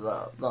 like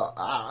the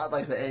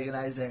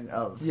agonizing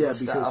of Yeah,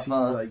 Mustafa. because he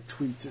like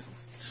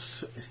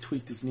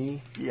tweaked his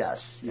knee.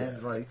 Yes, Yeah.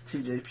 and like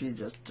TJP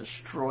just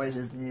destroyed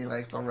his knee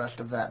like the rest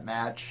of that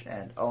match,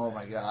 and oh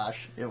my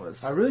gosh, it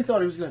was. I really thought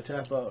he was going to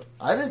tap out,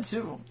 I did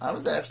too. I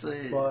was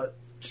actually but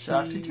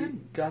shocked he he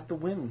didn't. got the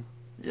win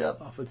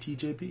Yep, off of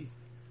TJP.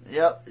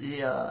 yep.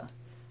 He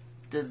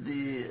did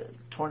the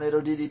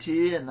tornado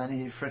DDT, and then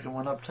he freaking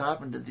went up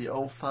top and did the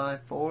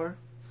 054.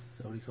 Is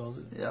that what he calls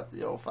it? Yep, the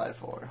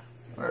 054.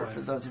 Or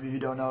for those of you who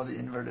don't know, the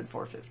inverted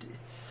 450.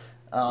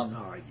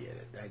 Oh, I get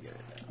it. I get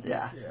it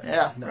now.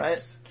 Yeah,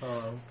 nice.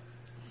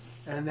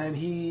 And then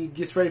he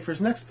gets ready for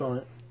his next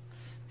opponent.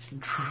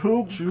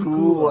 Drew Gulak.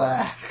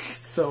 Gulak.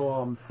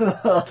 So,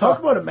 talk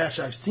about a match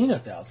I've seen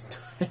 1,000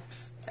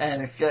 times.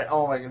 And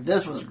oh my god,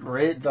 this was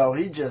great though.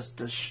 He just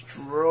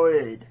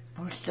destroyed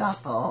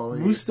Mustafa Ali.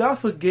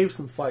 Mustafa gave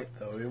some fight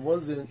though. It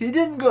wasn't. He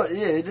didn't go.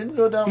 Yeah, he didn't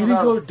go down. He didn't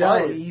without go a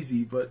down fight.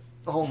 easy, but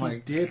Oh he my-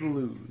 did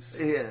lose.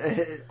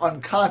 Yeah,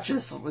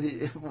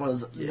 unconsciously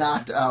was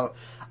knocked out.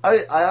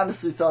 I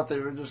honestly thought they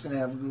were just gonna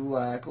have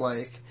Gulak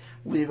like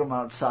leave him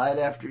outside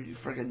after he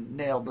freaking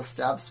nailed the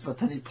steps, but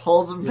then he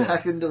pulls him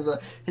back into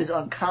his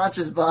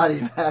unconscious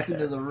body back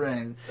into the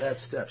ring.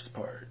 That steps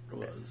part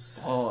was.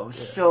 Oh, it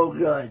was so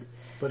good.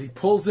 But he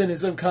pulls in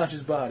his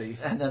unconscious body,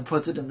 And then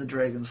puts it in the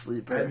Dragon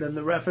Sleeper. and then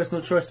the ref has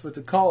no choice but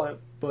to call it.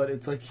 But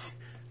it's like,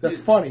 that's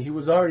funny. He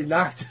was already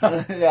knocked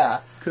out yeah,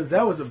 because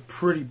that was a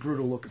pretty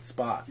brutal looking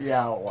spot.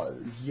 yeah, it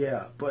was.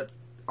 Yeah, but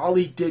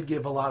Ali did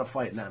give a lot of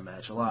fight in that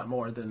match, a lot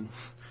more than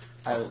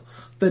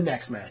the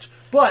next match.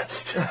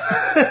 But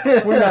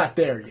we're not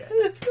there yet.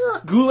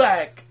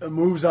 Gulak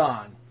moves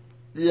on,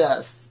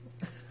 Yes.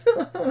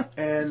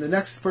 and the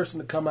next person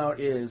to come out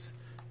is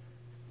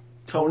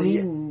Tony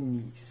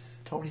Nese.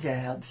 Tony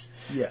Abs.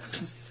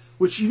 Yes.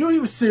 Which you knew he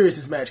was serious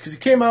this match because he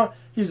came out,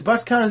 he was about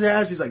to count his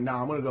abs. He's like,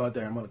 "Nah, I'm gonna go out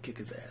there, I'm gonna kick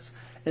his ass,"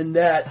 and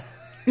that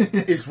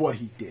is what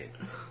he did.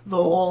 The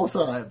whole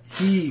time.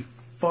 He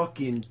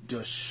fucking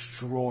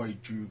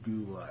destroyed Drew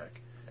Gulak.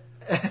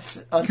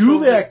 Until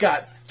Gulak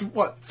got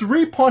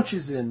 3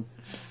 punches in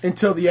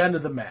until the end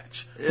of the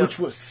match, Yep. which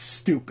was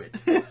stupid.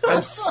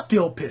 I'm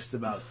still pissed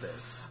about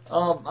this.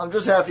 I'm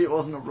just happy it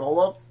wasn't a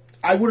roll-up.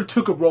 I would have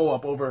took a roll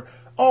up over.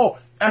 Oh,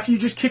 after you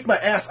just kicked my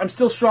ass, I'm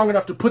still strong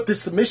enough to put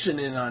this submission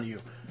in on you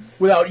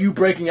without you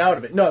breaking out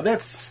of it. No,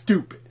 that's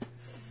stupid.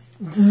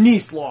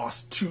 Nice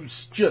lost to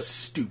just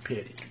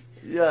stupidity.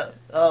 Yeah.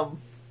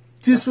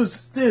 This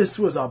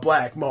was a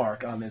black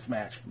mark on this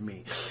match for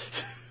me.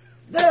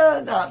 Nah,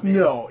 not me.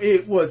 No,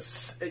 it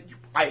was.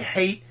 I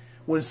hate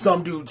when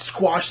some dude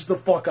squashes the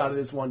fuck out of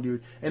this one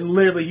dude, and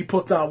literally he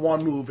puts on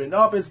one move and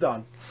it's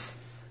done.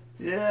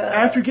 Yeah.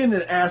 After getting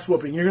an ass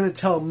whooping, you're gonna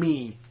tell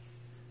me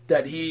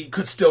that he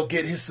could still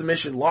get his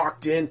submission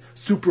locked in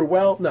super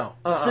well? No.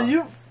 So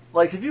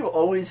have you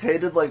always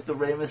hated like the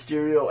Rey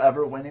Mysterio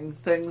ever winning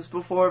things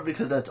before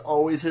because that's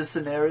always his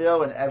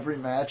scenario in every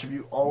match? Have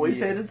you always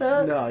hated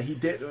that? No, he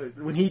did.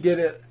 When he did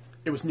it,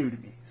 it was new to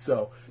me.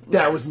 So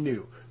that was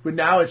new. But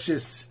now it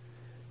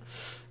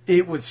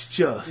was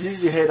just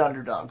You hate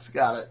underdogs.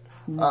 Got it.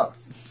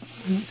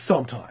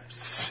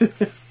 sometimes.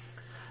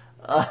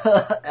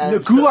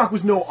 And Gulak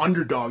was no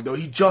underdog though.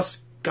 He just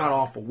got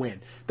off a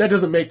win. That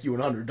doesn't make you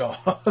an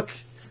underdog.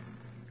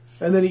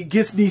 And then he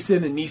gets Nese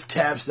in, and Nese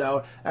taps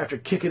out after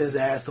kicking his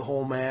ass the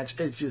whole match.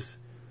 It's just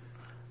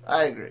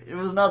I agree. It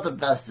was not the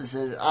best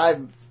decision.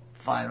 I'm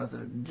fine with it.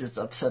 It just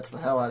upsets the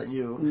hell out of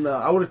you. no.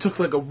 I would have took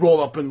like a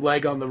roll up and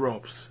leg on the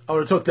ropes. I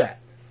would have took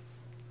that.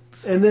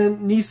 And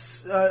then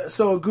Nese,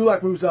 so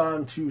Gulak moves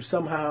on to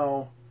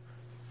somehow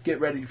get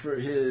ready for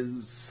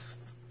his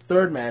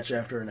third match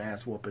after an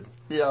ass whooping.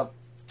 Yeah.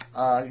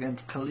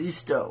 against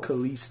Kalisto.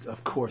 Kalisto,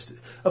 of course.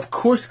 Of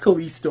course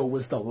Kalisto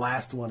was the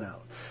last one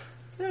out.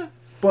 Yeah.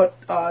 But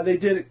they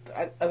did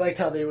it. I liked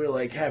how they were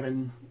like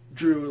having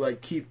Drew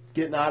like keep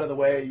getting out of the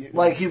way.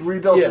 Like he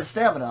rebuilt his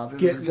stamina. It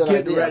was a good getting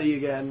idea. ready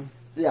again.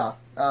 Yeah.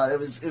 It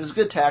was a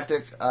good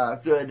tactic.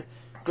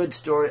 Good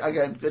story.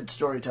 Again, good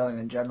storytelling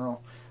in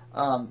general.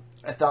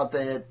 I thought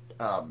they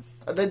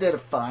did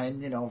it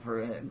fine,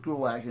 for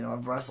Gulak,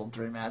 I've wrestled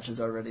 3 matches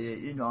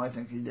already. I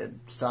think he did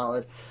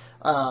solid.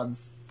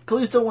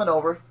 Kalisto went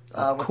over.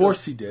 Of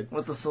course he did.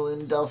 With the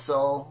Salida del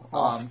Sol.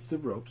 Off the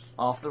ropes.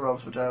 Off the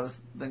ropes, which I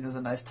think is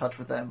a nice touch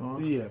with that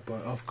move. Yeah,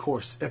 but of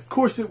course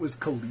it was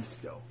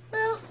Kalisto.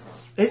 Well,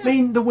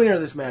 the winner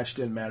of this match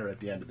didn't matter at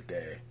the end of the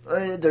day.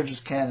 They're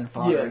just cannon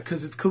fodder. Yeah,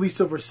 because it's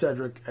Kalisto versus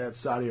Cedric at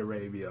Saudi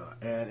Arabia,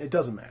 and it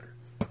doesn't matter.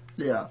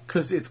 Yeah.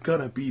 Because it's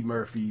going to be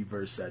Murphy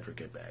versus Cedric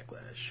at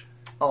Backlash.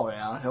 Oh,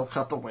 yeah. He'll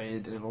cut the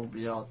weight. It'll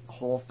be a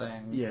whole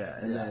thing. Yeah,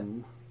 and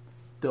then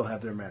they'll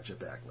have their match at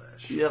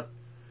Backlash. Yep.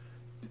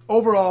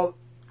 Overall,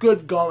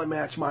 good gauntlet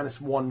match minus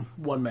one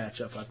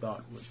matchup, I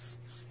thought was.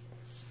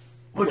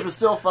 Which was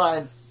still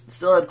fine.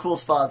 Still had cool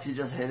spots. He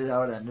just hated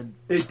how it ended.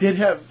 It did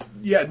have,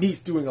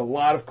 Neat's doing a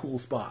lot of cool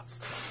spots.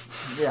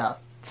 Yeah.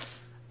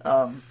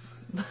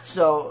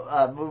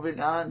 So, moving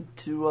on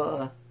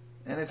to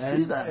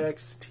NXT then.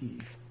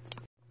 NXT.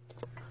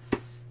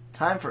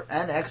 Time for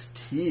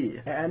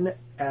NXT.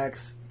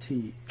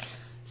 NXT.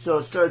 So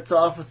it starts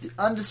off with the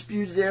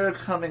Undisputed Era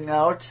coming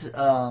out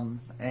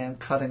and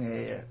cutting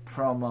a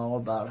promo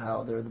about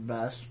how they're the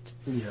best.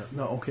 Yeah,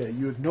 no, okay.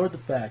 You ignored the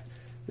fact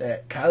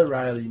that Kyle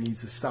O'Reilly needs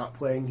to stop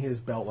playing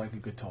his belt like a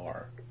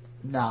guitar.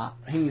 Nah.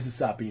 He needs to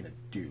stop being a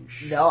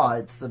douche. No,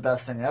 it's the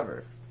best thing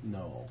ever.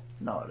 No.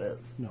 No, it is.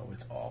 No,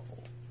 it's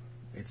awful.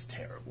 It's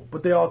terrible.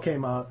 But they all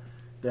came out.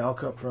 They all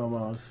cut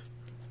promos.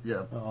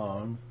 Yeah.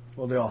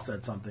 Well, they all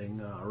said something.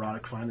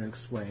 Roddick finally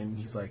explained.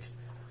 He's like,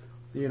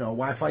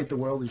 why fight the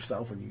world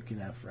yourself when you can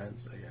have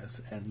friends, I guess.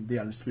 And the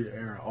Undisputed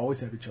Era always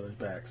have each other's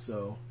backs,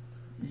 so...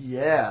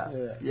 Yeah,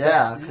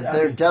 because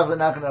they're definitely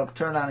not going to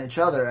turn on each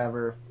other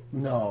ever.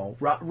 No.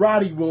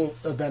 Roddy will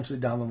eventually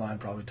down the line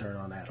probably turn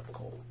on Adam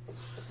Cole.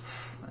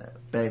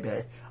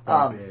 Baby.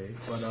 But,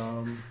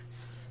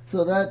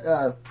 so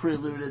that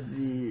preluded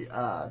the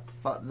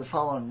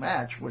following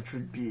match, which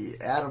would be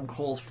Adam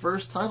Cole's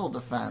first title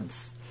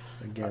defense.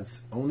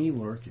 Against Oni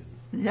Lorcan.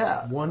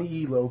 Yeah.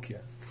 1E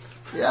Lorcan.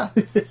 Yeah.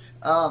 It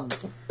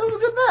was a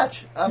good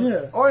match.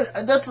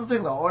 Yeah. That's the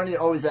thing, though. Orny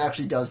always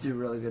actually does do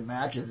really good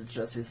matches. It's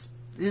just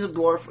he's a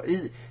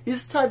glorified...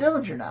 He's Ty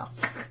Dillinger now.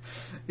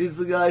 He's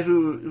the guy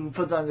who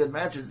puts on good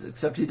matches,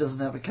 except he doesn't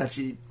have a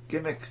catchy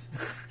gimmick.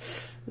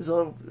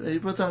 So he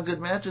puts on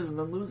good matches and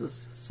then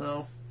loses.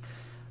 So...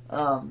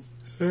 and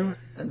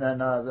then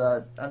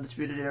the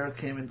Undisputed Era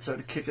came and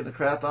started kicking the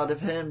crap out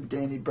of him.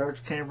 Danny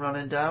Burch came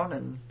running down,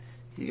 and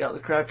he got the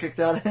crap kicked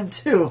out of him,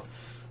 too.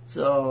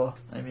 So,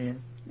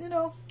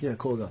 Yeah,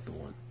 Cole got the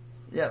one.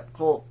 Yeah,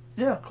 Cole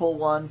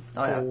won.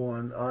 Cole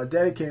won.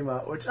 Danny came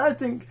out, which I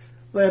think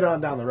later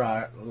on down the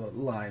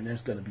line,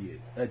 there's going to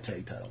be a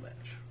tag title match.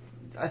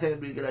 I think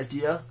it'd be a good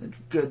idea. It's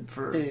good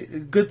for... A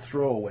good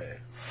throwaway.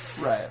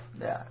 Right,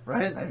 yeah,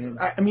 right?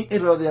 It's,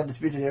 throw the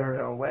Undisputed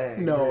Era away.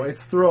 No,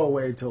 it's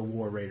throwaway till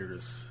War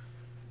Raiders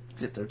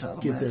get their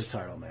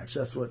title match.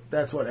 That's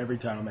what every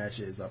title match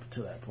is up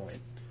to that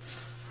point.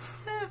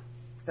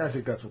 I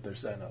think that's what they're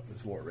setting up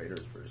is War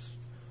Raiders versus...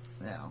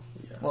 Yeah.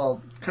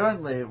 Well,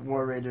 currently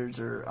War Raiders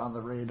are on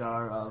the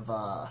radar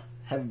of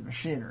Heavy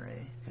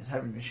Machinery, because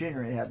Heavy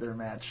Machinery had their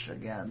match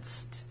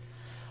against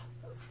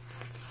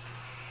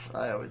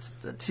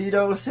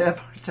Tito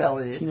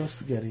Samartelli, Tino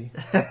Spaghetti,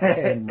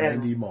 and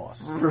Randy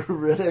Moss,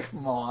 Riddick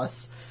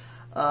Moss.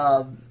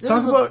 No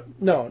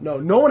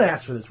one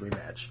asked for this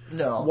rematch.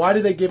 No. Why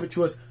did they give it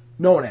to us?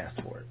 No one asked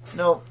for it.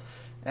 No.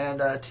 And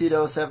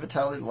Tito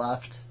Samartelli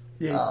left.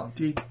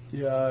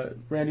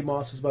 Randy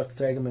Moss was about to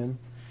tag him in.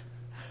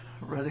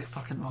 Riddick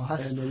fucking Moss.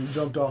 And then he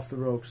jumped off the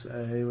ropes,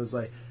 and he was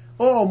like,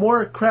 "Oh,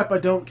 more crap I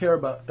don't care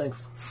about.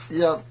 Thanks."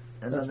 Yep.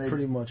 And that's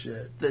pretty much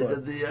it. They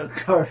did the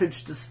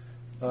garbage...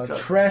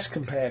 trash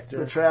compactor.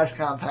 The trash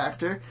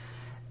compactor.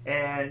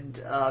 And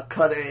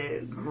cut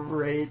a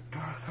great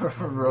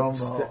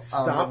promo.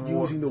 Stop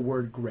using the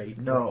word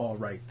great for all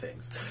right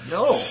things.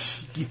 No.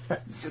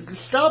 Yes.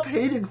 Stop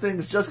hating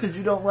things just because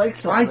you don't like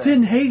something. I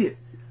didn't hate it.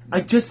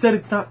 I just said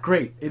it's not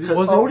great. It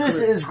wasn't Otis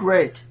great. is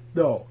great.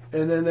 No.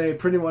 And then they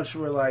pretty much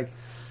were like,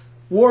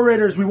 War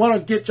Raiders, we want to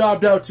get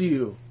jobbed out to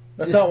you.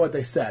 That's not what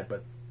they said,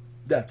 but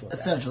that's what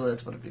essentially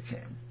that's what it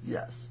became.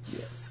 Yes.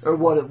 Yes. Or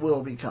what it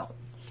will become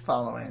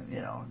following,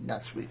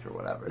 next week or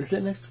whatever. Is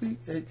it next week?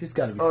 It's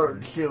got to be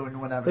soon,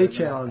 whenever. They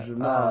challenged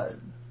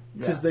them.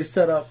 Because they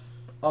set up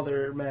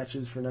other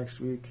matches for next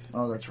week.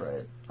 Oh, that's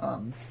right.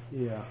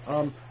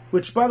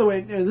 Which, by the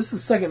way, this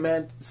is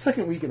the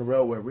second week in a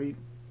row where we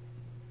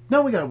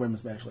got a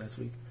women's match last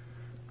week.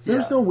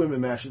 There's no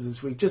women matches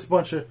this week. Just a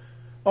bunch of,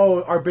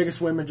 our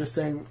biggest women just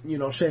saying,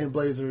 Shayna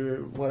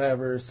Baszler,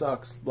 whatever,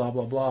 sucks, blah,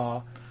 blah,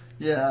 blah.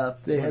 Yeah.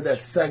 They had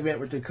that segment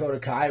where Dakota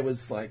Kai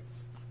was, like,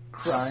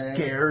 crying.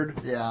 Scared.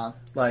 Yeah.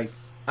 Like,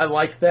 I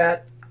like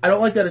that. I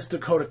don't like that it's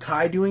Dakota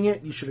Kai doing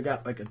it. You should have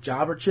got like a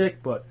jobber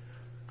chick, but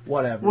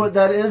whatever. Well,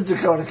 that is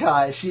Dakota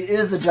Kai. She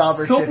is the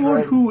jobber chick, Someone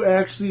right? who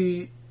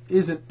actually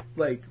isn't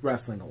like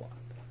wrestling a lot.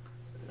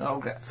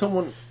 Okay.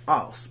 Someone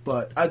else,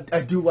 but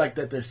I do like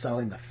that they're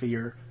selling the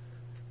fear.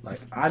 Like,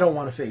 I don't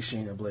want to face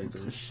Shayna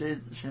Baszler.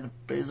 Shayna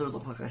Baszler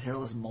looks like a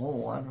hairless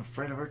mole. I'm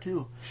afraid of her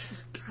too.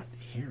 She's got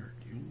hair,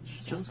 dude.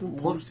 She just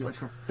looks like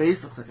her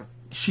face looks like a.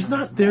 She's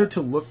not there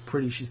to look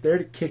pretty. She's there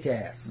to kick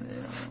ass.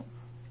 Yeah.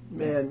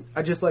 Man,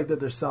 I just like that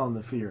they're selling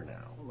the fear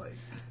now. Like,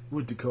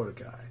 with Dakota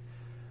Kai.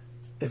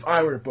 If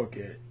I were to book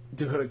it,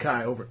 Dakota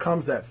Kai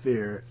overcomes that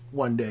fear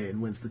one day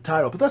and wins the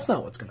title. But that's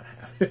not what's going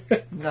to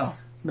happen. No.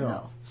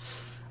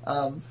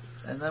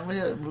 And then we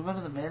move on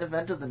to the main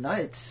event of the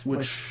night,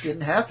 which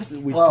didn't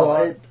happen. We well,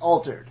 thought, it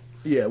altered.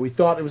 Yeah, we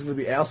thought it was going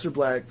to be Aleister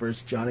Black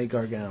versus Johnny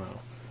Gargano.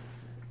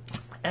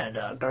 And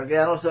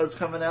Gargano starts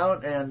coming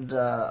out, and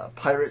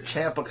Pirate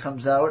Ciampa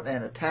comes out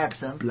and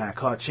attacks him.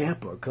 Blackheart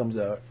Ciampa comes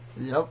out,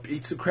 Yep.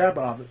 beats the crap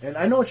out of him. And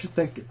I know what you're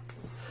thinking.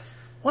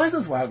 Why is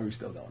this rivalry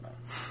still going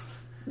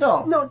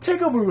on? No,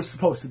 TakeOver was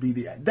supposed to be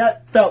the end.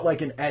 That felt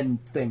like an end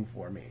thing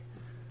for me.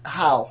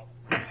 How?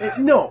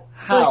 No.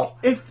 How?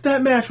 Like, if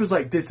that match was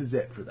like, this is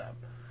it for them,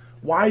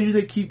 why do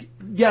they keep...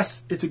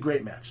 Yes, it's a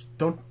great match.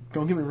 Don't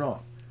get me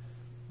wrong.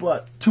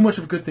 But too much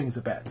of a good thing is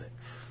a bad thing.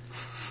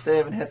 They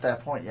haven't hit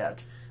that point yet.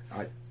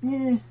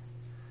 They've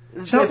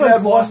They've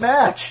had one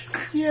match.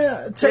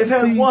 Yeah, They've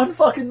had one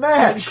fucking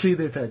match. Technically,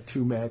 they've had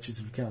two matches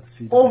if you count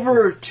the CW.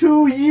 Over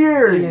 2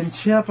 years. And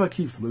Ciampa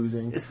keeps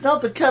losing. It's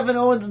not the Kevin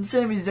Owens and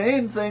Sami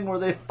Zayn thing where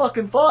they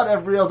fucking fought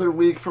every other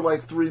week for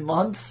like 3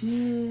 months.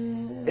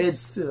 Yeah, It's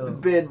still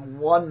been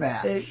one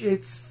match.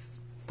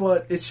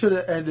 But it should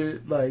have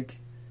ended like.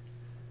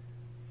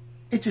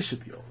 It just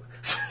should be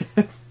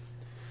over.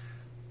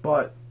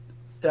 But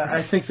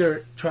I think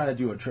they're trying to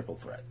do a triple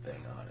threat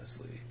thing,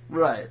 honestly.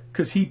 Right.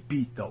 Because he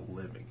beat the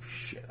living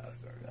shit out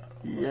of Gargano.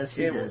 Yes,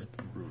 he did. did. It was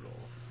brutal.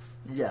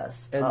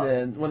 Yes. And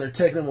then when they're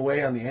taking him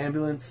away on the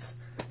ambulance,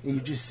 and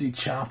you just see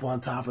Ciampa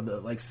on top of the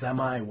like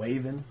semi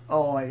waving.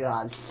 Oh my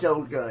god,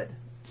 so good.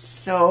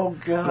 So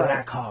good.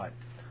 Blackheart.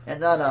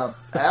 And then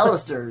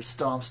Aleister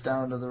stomps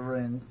down to the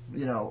ring,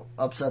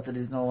 upset that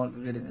he's no longer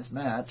getting his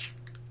match.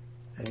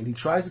 And he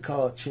tries to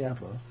call it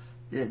Ciampa.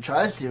 Yeah, he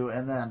tries to,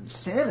 and then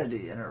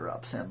Sanity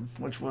interrupts him,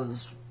 which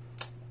was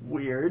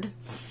weird.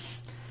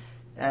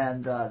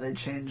 And they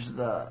changed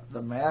the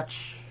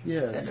match.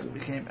 Yes. And it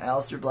became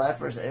Aleister Black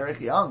versus Eric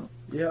Young.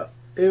 Yeah.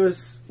 It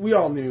was. We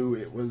all knew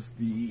it was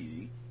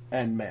the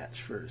end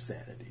match for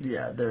Sanity.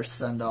 Yeah, their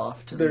send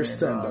off to the main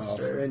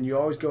roster. And you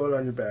always go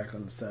on your back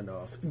on the send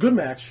off. Good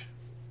match.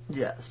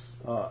 Yes.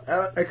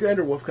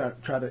 Alexander Wolf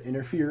tried to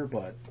interfere,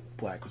 but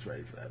Black was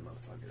ready for that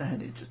motherfucker.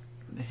 And he just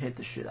hit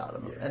the shit out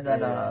of him. Yeah, and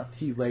then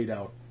he laid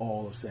out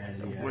all of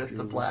Sanity with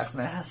the black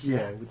mask.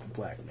 Yeah, with the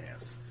black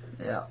mask.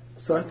 Yeah.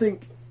 So I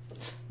think.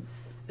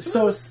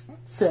 So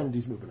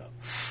Sanity's moving up.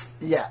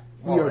 Yeah.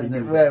 We already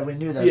knew that. We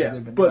knew that. Yeah,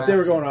 but they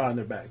were going out on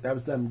their back. That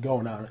was them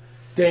going out.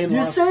 Dane You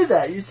lost. say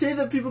that. You say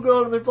that people go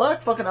out on their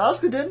black. Fucking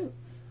Asuka didn't.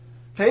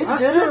 Paige Asuka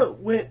didn't.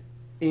 went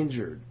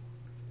injured.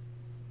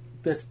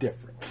 That's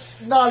different.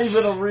 Not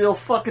even a real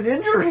fucking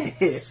injury.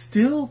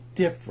 Still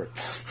different.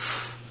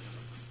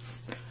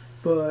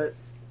 But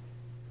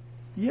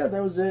yeah,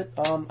 that was it.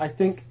 I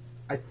think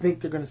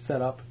they're going to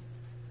set up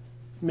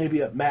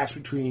maybe a match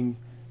between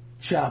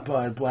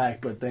Ciampa and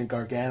Black, but then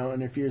Gargano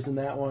interferes in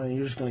that one, and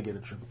you're just going to get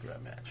a triple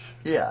threat match.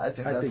 Yeah, I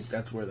think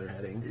that's where they're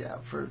heading. Yeah,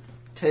 for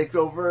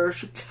TakeOver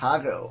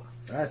Chicago.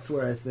 That's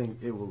where I think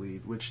it will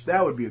lead. Which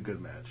that would be a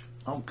good match.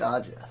 Oh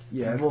God, yes.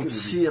 Yeah, we'll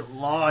see it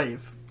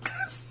live.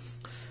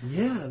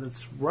 Yeah,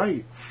 that's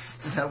right.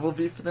 That will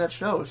be for that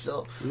show.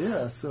 So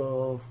yeah,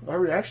 so our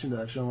reaction to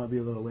that show might be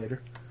a little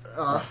later.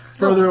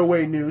 Further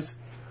away news.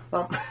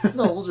 No,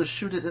 we'll just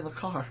shoot it in the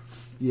car.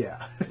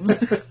 Yeah,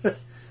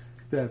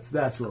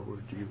 that's what we'll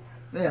do.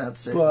 Yeah,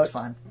 it's safe. But it's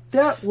fine.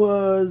 That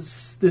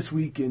was this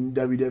week in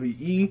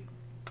WWE.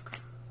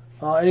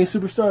 Any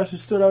superstars who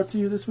stood out to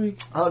you this week?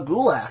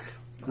 Gulak.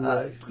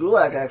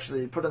 Gulak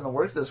actually put in the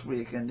work this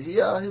week, and he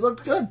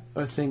looked good.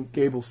 I think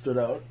Gable stood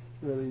out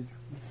really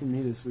for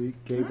me this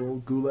week.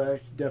 Gable, Gulak,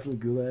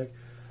 definitely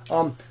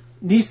Gulak.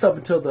 Nice up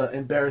until the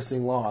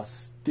embarrassing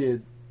loss,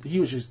 he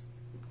was just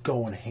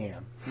going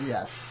ham.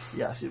 Yes,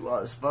 he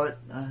was. But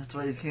that's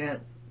why you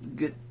can't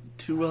get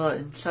too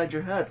inside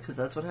your head, because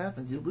that's what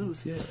happens. You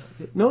lose. Yeah.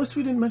 Notice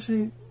we didn't mention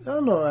any... I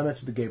don't know, I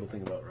mentioned the Gable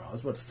thing about Raw. I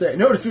was about to say,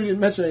 notice we didn't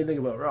mention anything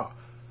about Raw.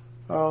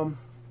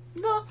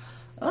 No.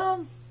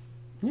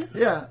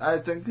 Yeah, I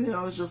think, it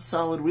was just a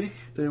solid week.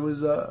 It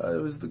was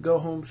the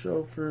go-home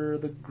show for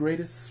the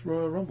greatest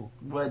Royal Rumble.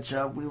 Which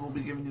we will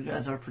be giving you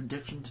guys our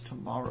predictions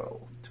tomorrow.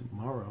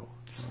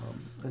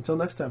 Until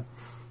next time.